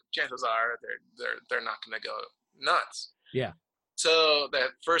stake, chances are they're not going to go nuts. Yeah. So that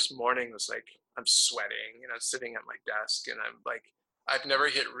first morning was like, I'm sweating, sitting at my desk, and I'm like, I've never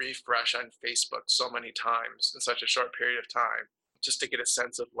hit refresh on Facebook so many times in such a short period of time, just to get a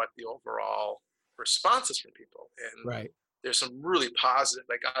sense of what the overall response is from people. And there's some really positive,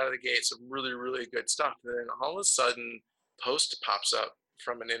 like out of the gate, some really, really good stuff. And then all of a sudden, post pops up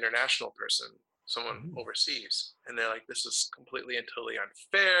from an international person, someone overseas, and they're like, this is completely and totally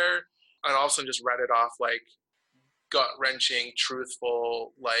unfair. And all of a sudden just read it off like gut-wrenching,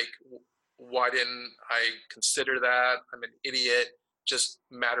 truthful, like, why didn't I consider that? I'm an idiot. Just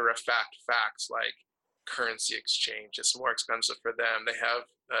matter-of-fact facts, like currency exchange. It's more expensive for them. They have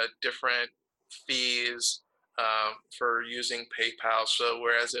different fees for using PayPal. So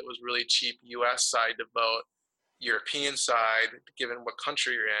whereas it was really cheap US side to vote, European side, given what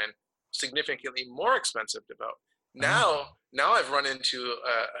country you're in, significantly more expensive to vote. Now I've run into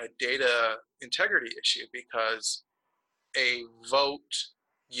a data integrity issue because a vote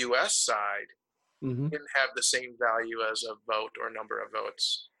US side didn't have the same value as a vote or number of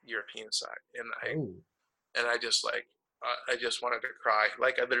votes European side. And I just I just wanted to cry.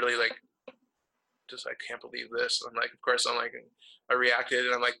 Like I literally just I can't believe this. I'm like, of course I reacted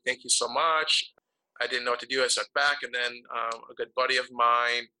and I'm like, thank you so much. I didn't know what to do. I stepped back, and then a good buddy of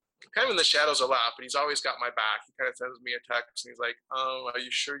mine, kind of in the shadows a lot, but he's always got my back. He kind of sends me a text and he's like, are you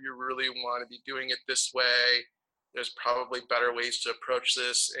sure you really want to be doing it this way? There's probably better ways to approach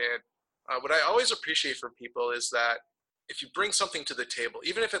this. And what I always appreciate from people is that if you bring something to the table,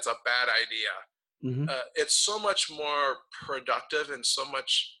 even if it's a bad idea, it's so much more productive and so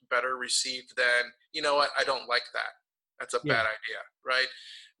much better received than, you know what, I don't like that. That's a bad idea, right?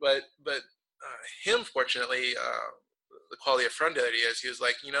 But him, fortunately, the quality of friend that he is, he was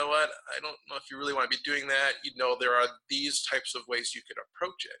like, you know what, I don't know if you really want to be doing that. You know, there are these types of ways you could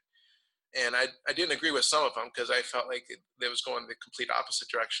approach it. And I didn't agree with some of them because I felt like it was going the complete opposite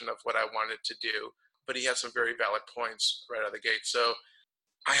direction of what I wanted to do. But he had some very valid points right out of the gate. So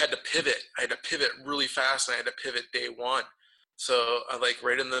I had to pivot. I had to pivot really fast, and I had to pivot day one. So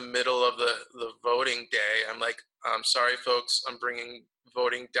right in the middle of the voting day, I'm like, I'm sorry, folks, I'm bringing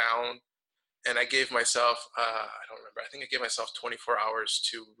voting down. And I gave myself, I don't remember, I think I gave myself 24 hours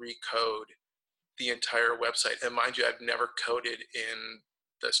to recode the entire website. And mind you, I've never coded in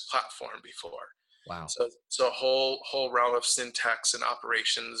this platform before. Wow. So a whole realm of syntax and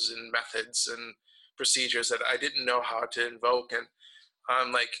operations and methods and procedures that I didn't know how to invoke. And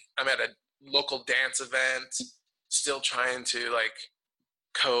I'm at a local dance event, still trying to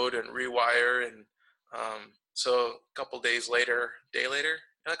code and rewire. And so a couple days later,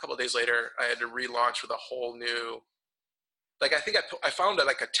 a couple of days later, I had to relaunch with a whole new, I think I found a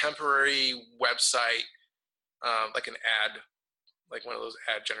temporary website, an ad, one of those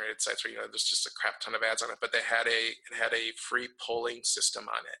ad generated sites where, there's just a crap ton of ads on it, but it had a free polling system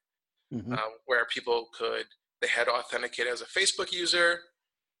on it, where they had to authenticate as a Facebook user,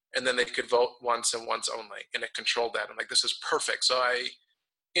 and then they could vote once and once only, and it controlled that. I'm like, this is perfect. So I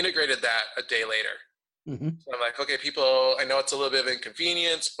integrated that a day later. So I'm like, okay, people, I know it's a little bit of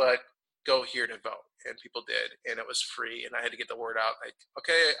inconvenience, but go here to vote. And people did, and it was free. And I had to get the word out,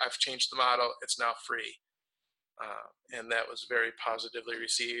 okay, I've changed the model. It's now free. And that was very positively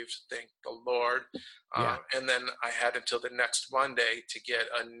received. Thank the Lord. And then I had until the next Monday to get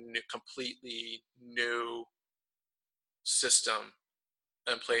a completely new system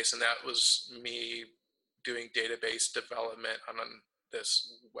in place. And that was me doing database development on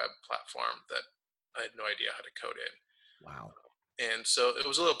this web platform that I had no idea how to code in. Wow. And so it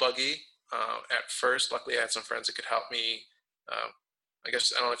was a little buggy at first. Luckily, I had some friends that could help me. I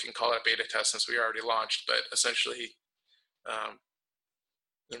guess, I don't know if you can call it a beta test since we already launched, but essentially,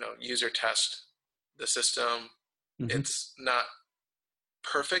 user test the system. It's not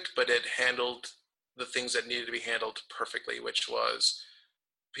perfect, but it handled the things that needed to be handled perfectly, which was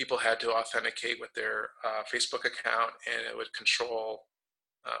people had to authenticate with their Facebook account, and it would control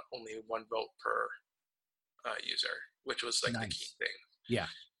only one vote per user, which was nice. The key thing. Yeah.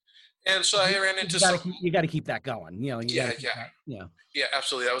 And so I ran into you got to keep that going. Yeah,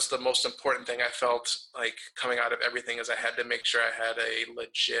 absolutely. That was the most important thing I felt coming out of everything, is I had to make sure I had a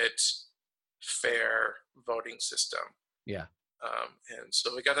legit, fair voting system. Yeah. And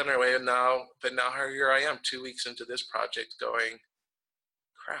so we got on our way, and now here I am 2 weeks into this project going,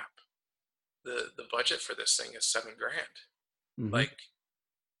 crap, the budget for this thing is $7,000.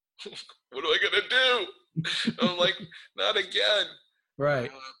 What am I gonna do? I'm like, not again.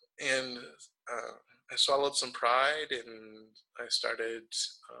 Right. And I swallowed some pride, and I started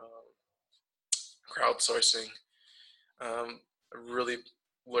crowdsourcing. I really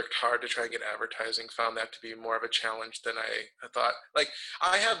worked hard to try and get advertising, found that to be more of a challenge than I thought.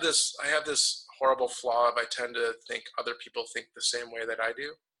 I have this horrible flaw of I tend to think other people think the same way that I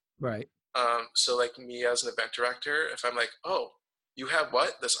do. Right. So me as an event director, if I'm like, oh, you have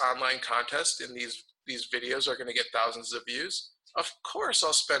this online contest, and these videos are going to get thousands of views, of course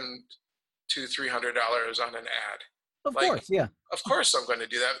I'll spend $200-$300 on an ad. Of course, yeah. Of course I'm going to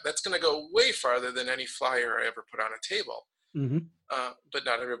do that. That's going to go way farther than any flyer I ever put on a table. But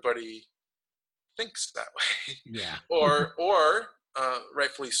not everybody thinks that way. Yeah. or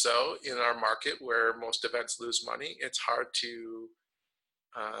rightfully so, in our market where most events lose money, it's hard to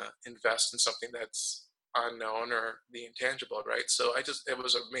invest in something that's unknown or the intangible, right? So it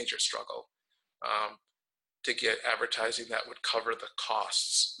was a major struggle to get advertising that would cover the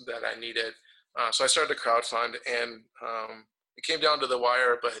costs that I needed. So I started to crowdfund, and it came down to the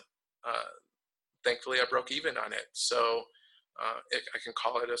wire, but thankfully I broke even on it. So I can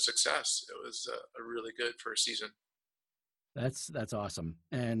call it a success. It was a really good first season. That's awesome.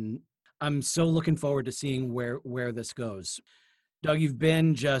 And I'm so looking forward to seeing where this goes. Doug, you've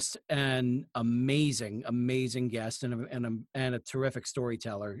been just an amazing guest and a terrific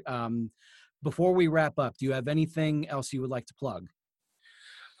storyteller. Before we wrap up, do you have anything else you would like to plug?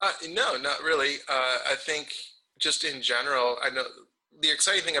 No, not really. I think just in general, I know the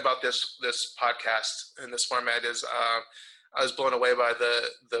exciting thing about this podcast and this format is I was blown away by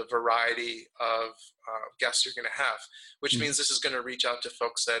the variety of guests you're going to have, which means this is going to reach out to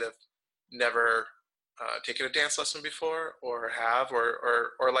folks that have never taken a dance lesson before, or have,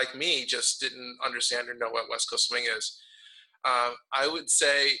 or like me, just didn't understand or know what West Coast Swing is. I would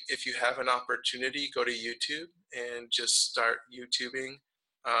say if you have an opportunity, go to YouTube and just start YouTubing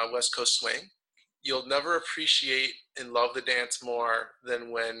West Coast Swing. You'll never appreciate and love the dance more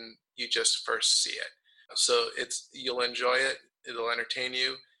than when you just first see it. So you'll enjoy it, it'll entertain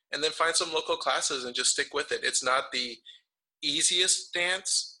you, and then find some local classes and just stick with it. It's not the easiest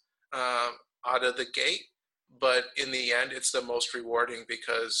dance out of the gate, but in the end, it's the most rewarding,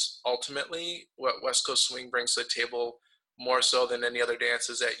 because ultimately what West Coast Swing brings to the table, more so than any other dance,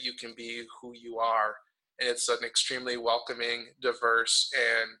 is that you can be who you are. And it's an extremely welcoming, diverse,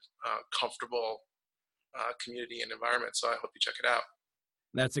 and comfortable community and environment. So I hope you check it out.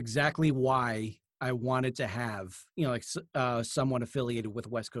 That's exactly why I wanted to have, someone affiliated with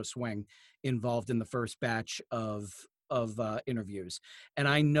West Coast Swing involved in the first batch of interviews. And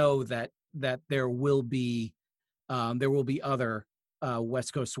I know that there will be other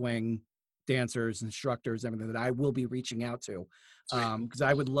West Coast Swing dancers, instructors, everything that I will be reaching out to, because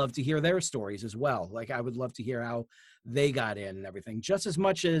I would love to hear their stories as well. Like, I would love to hear how they got in and everything, just as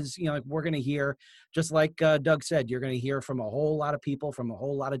much as, like, we're going to hear, just like Doug said, you're going to hear from a whole lot of people from a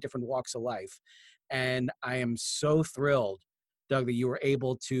whole lot of different walks of life. And I am so thrilled, Doug, that you were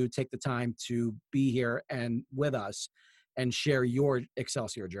able to take the time to be here and with us and share your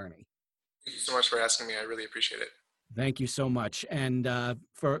Excelsior journey. Thank you so much for asking me. I really appreciate it. Thank you so much. And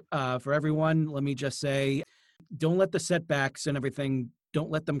for everyone, let me just say, don't let the setbacks and everything,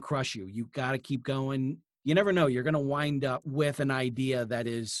 don't let them crush you. You got to keep going. You never know. You're going to wind up with an idea that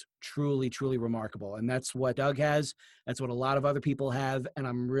is truly, truly remarkable. And that's what Doug has. That's what a lot of other people have. And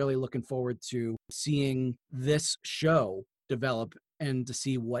I'm really looking forward to seeing this show develop and to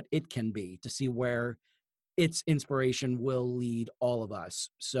see what it can be, to see where its inspiration will lead all of us.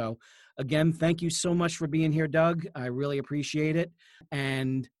 So again, thank you so much for being here, Doug. I really appreciate it.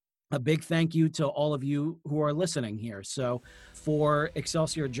 And a big thank you to all of you who are listening here. So for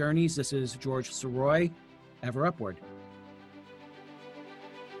Excelsior Journeys, this is George Sirois. Ever upward.